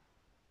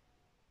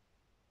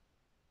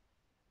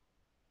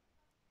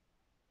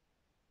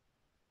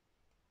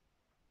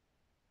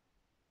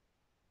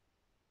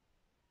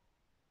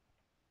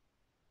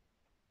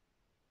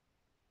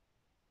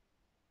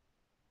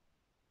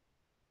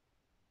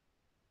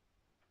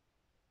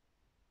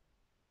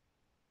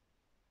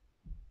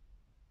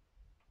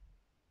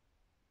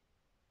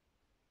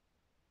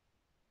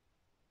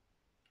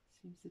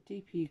 Seems the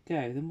deeper you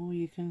go, the more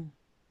you can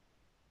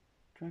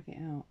drag it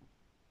out.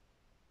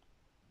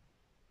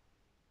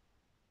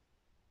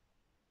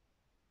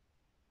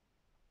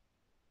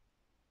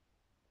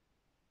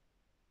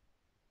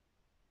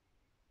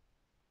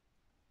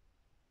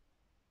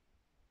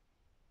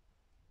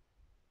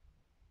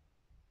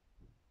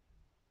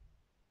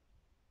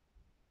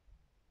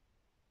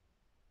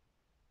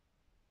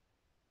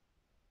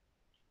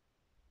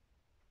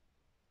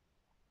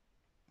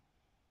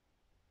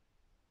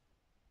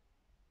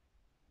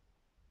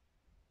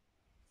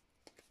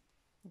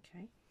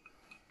 Okay.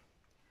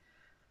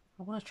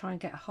 I want to try and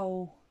get a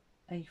whole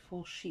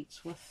A4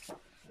 sheet's worth. So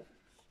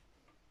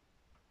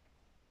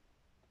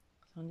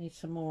I need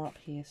some more up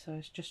here, so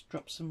let's just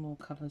drop some more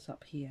colours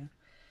up here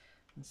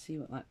and see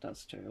what that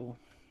does to it all.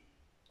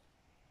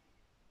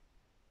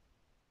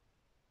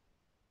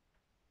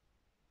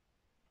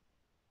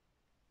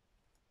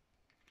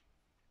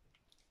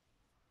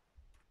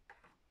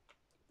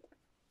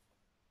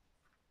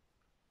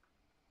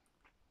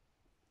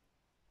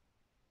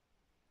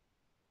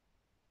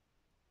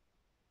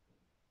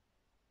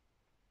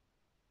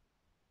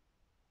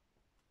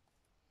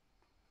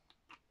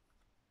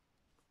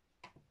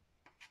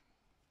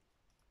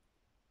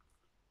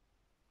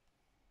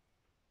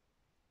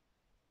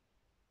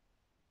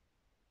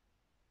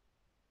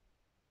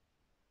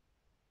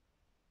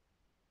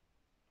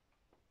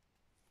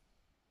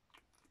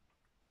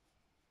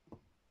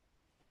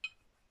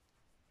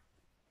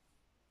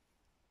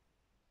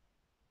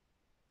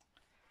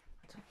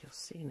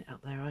 seeing it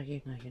up there, are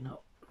you? No, you're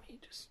not. Let me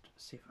just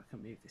see if I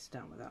can move this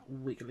down without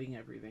wiggling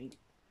everything.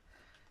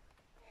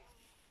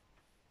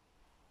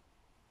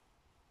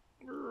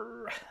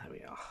 There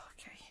we are.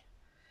 Okay.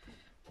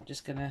 I'm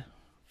just going to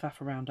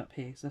faff around up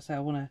here. So I say I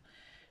want to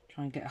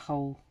try and get a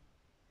whole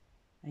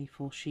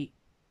A4 sheet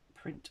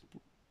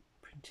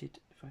printed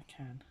if I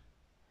can.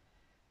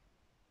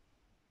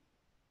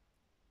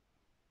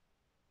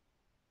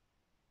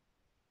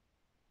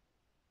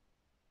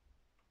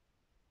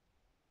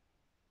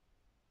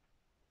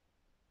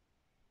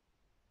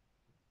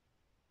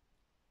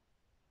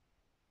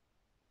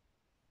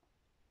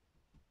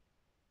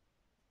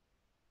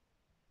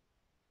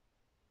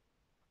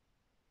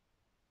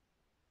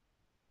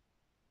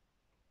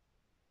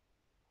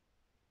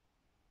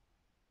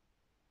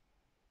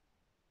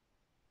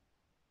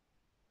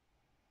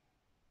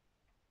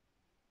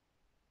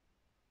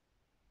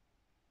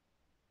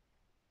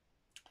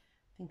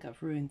 I think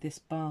I've ruined this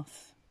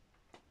bath.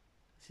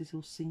 This is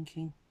all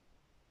sinking.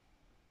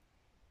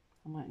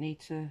 I might need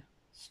to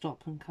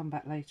stop and come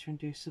back later and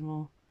do some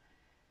more.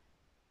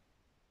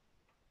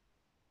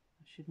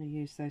 I shouldn't have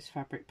used those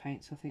fabric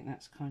paints. I think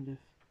that's kind of,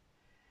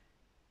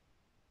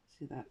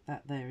 see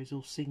that there is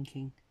all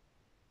sinking.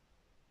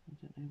 I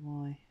don't know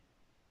why.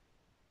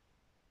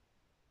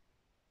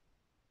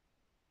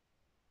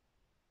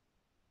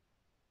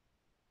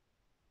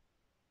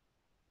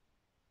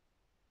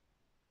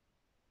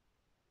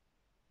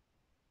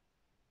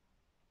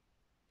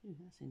 Ooh,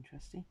 that's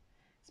interesting.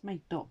 It's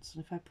made dots,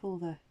 and if I pull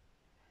the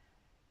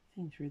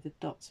thing through the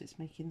dots, it's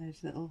making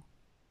those little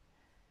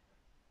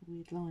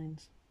weird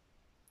lines.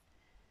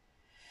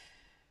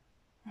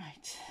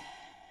 Right,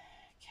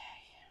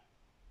 okay.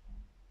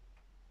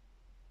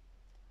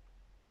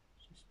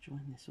 Just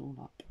join this all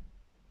up.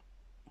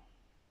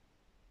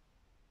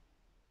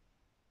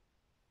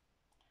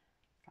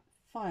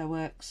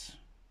 Fireworks.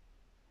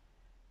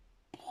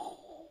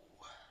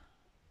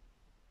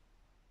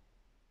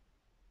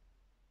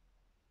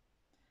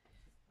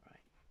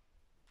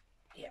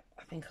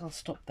 I think I'll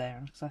stop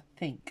there because I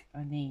think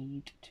I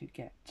need to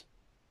get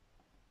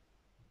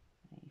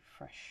a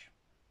fresh.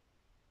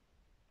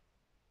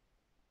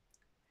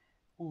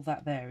 All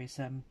that there is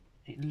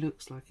it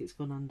looks like it's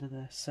gone under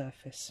the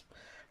surface.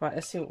 Right,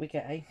 let's see what we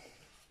get, eh?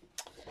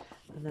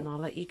 And then I'll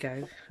let you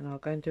go and I'll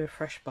go and do a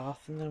fresh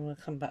bath, and then we'll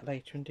come back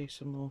later and do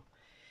some more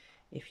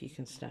if you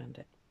can stand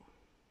it.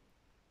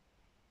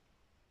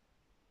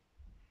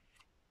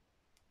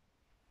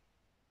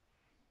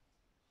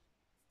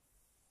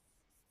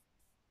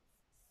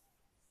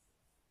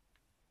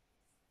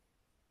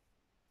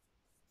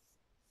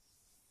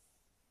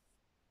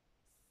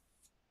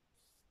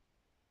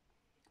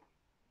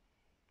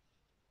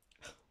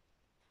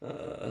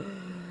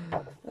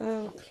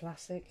 Oh,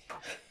 classic.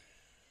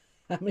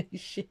 How many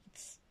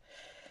sheets?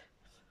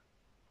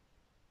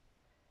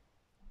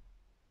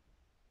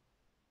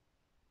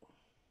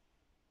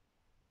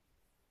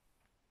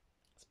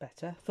 It's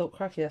better. I thought,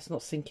 cracky, that's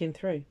not sinking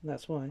through.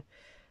 That's why I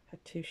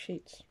had 2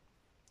 sheets.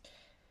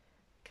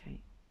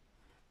 Okay.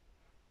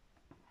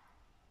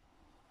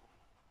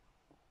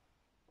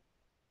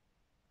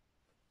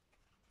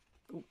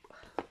 Ooh.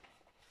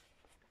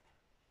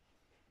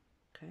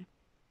 Okay.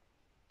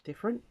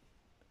 Different.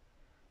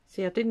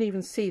 See, I didn't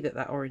even see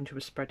that orange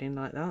was spreading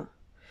like that.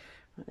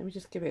 Right, let me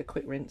just give it a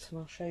quick rinse and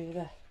I'll show you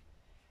the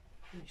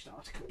finished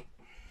article.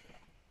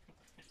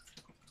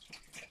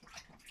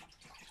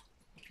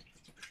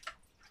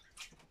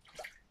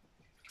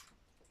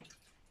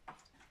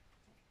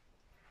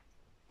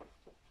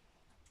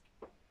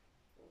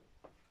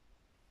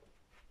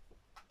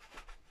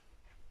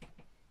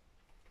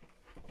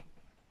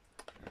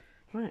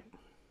 Right,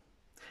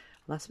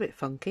 well, that's a bit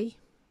funky.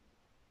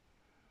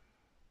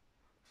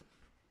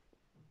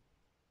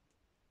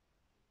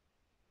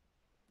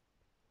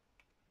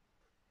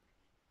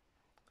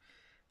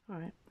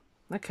 Alright,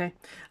 okay,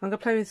 I'm going to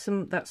play with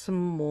some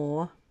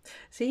more.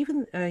 See,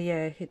 even,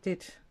 yeah, it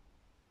did,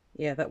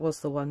 yeah, that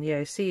was the one,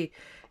 yeah, see,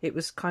 it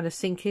was kind of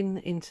sinking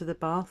into the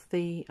bath,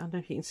 I don't know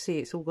if you can see,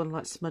 it's all gone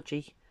like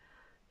smudgy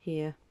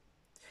here.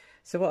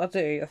 So what I'll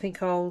do, I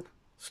think I'll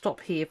stop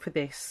here for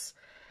this,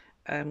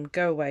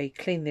 go away,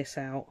 clean this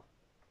out,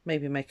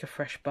 maybe make a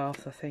fresh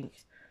bath, I think.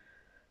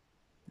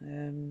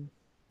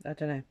 I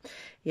don't know,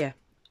 yeah.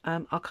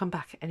 I'll come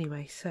back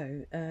anyway,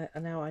 so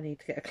now I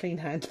need to get a clean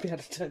hand to be able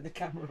to turn the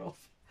camera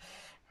off.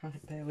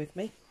 Right, bear with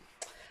me.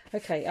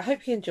 Okay, I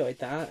hope you enjoyed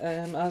that.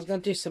 I was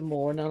going to do some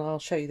more and then I'll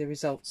show you the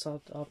results.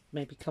 I'll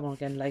maybe come on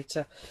again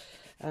later.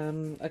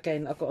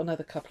 Again, I've got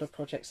another couple of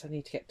projects I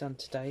need to get done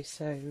today,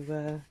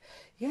 so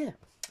yeah,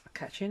 I'll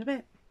catch you in a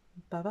bit.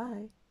 Bye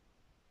bye.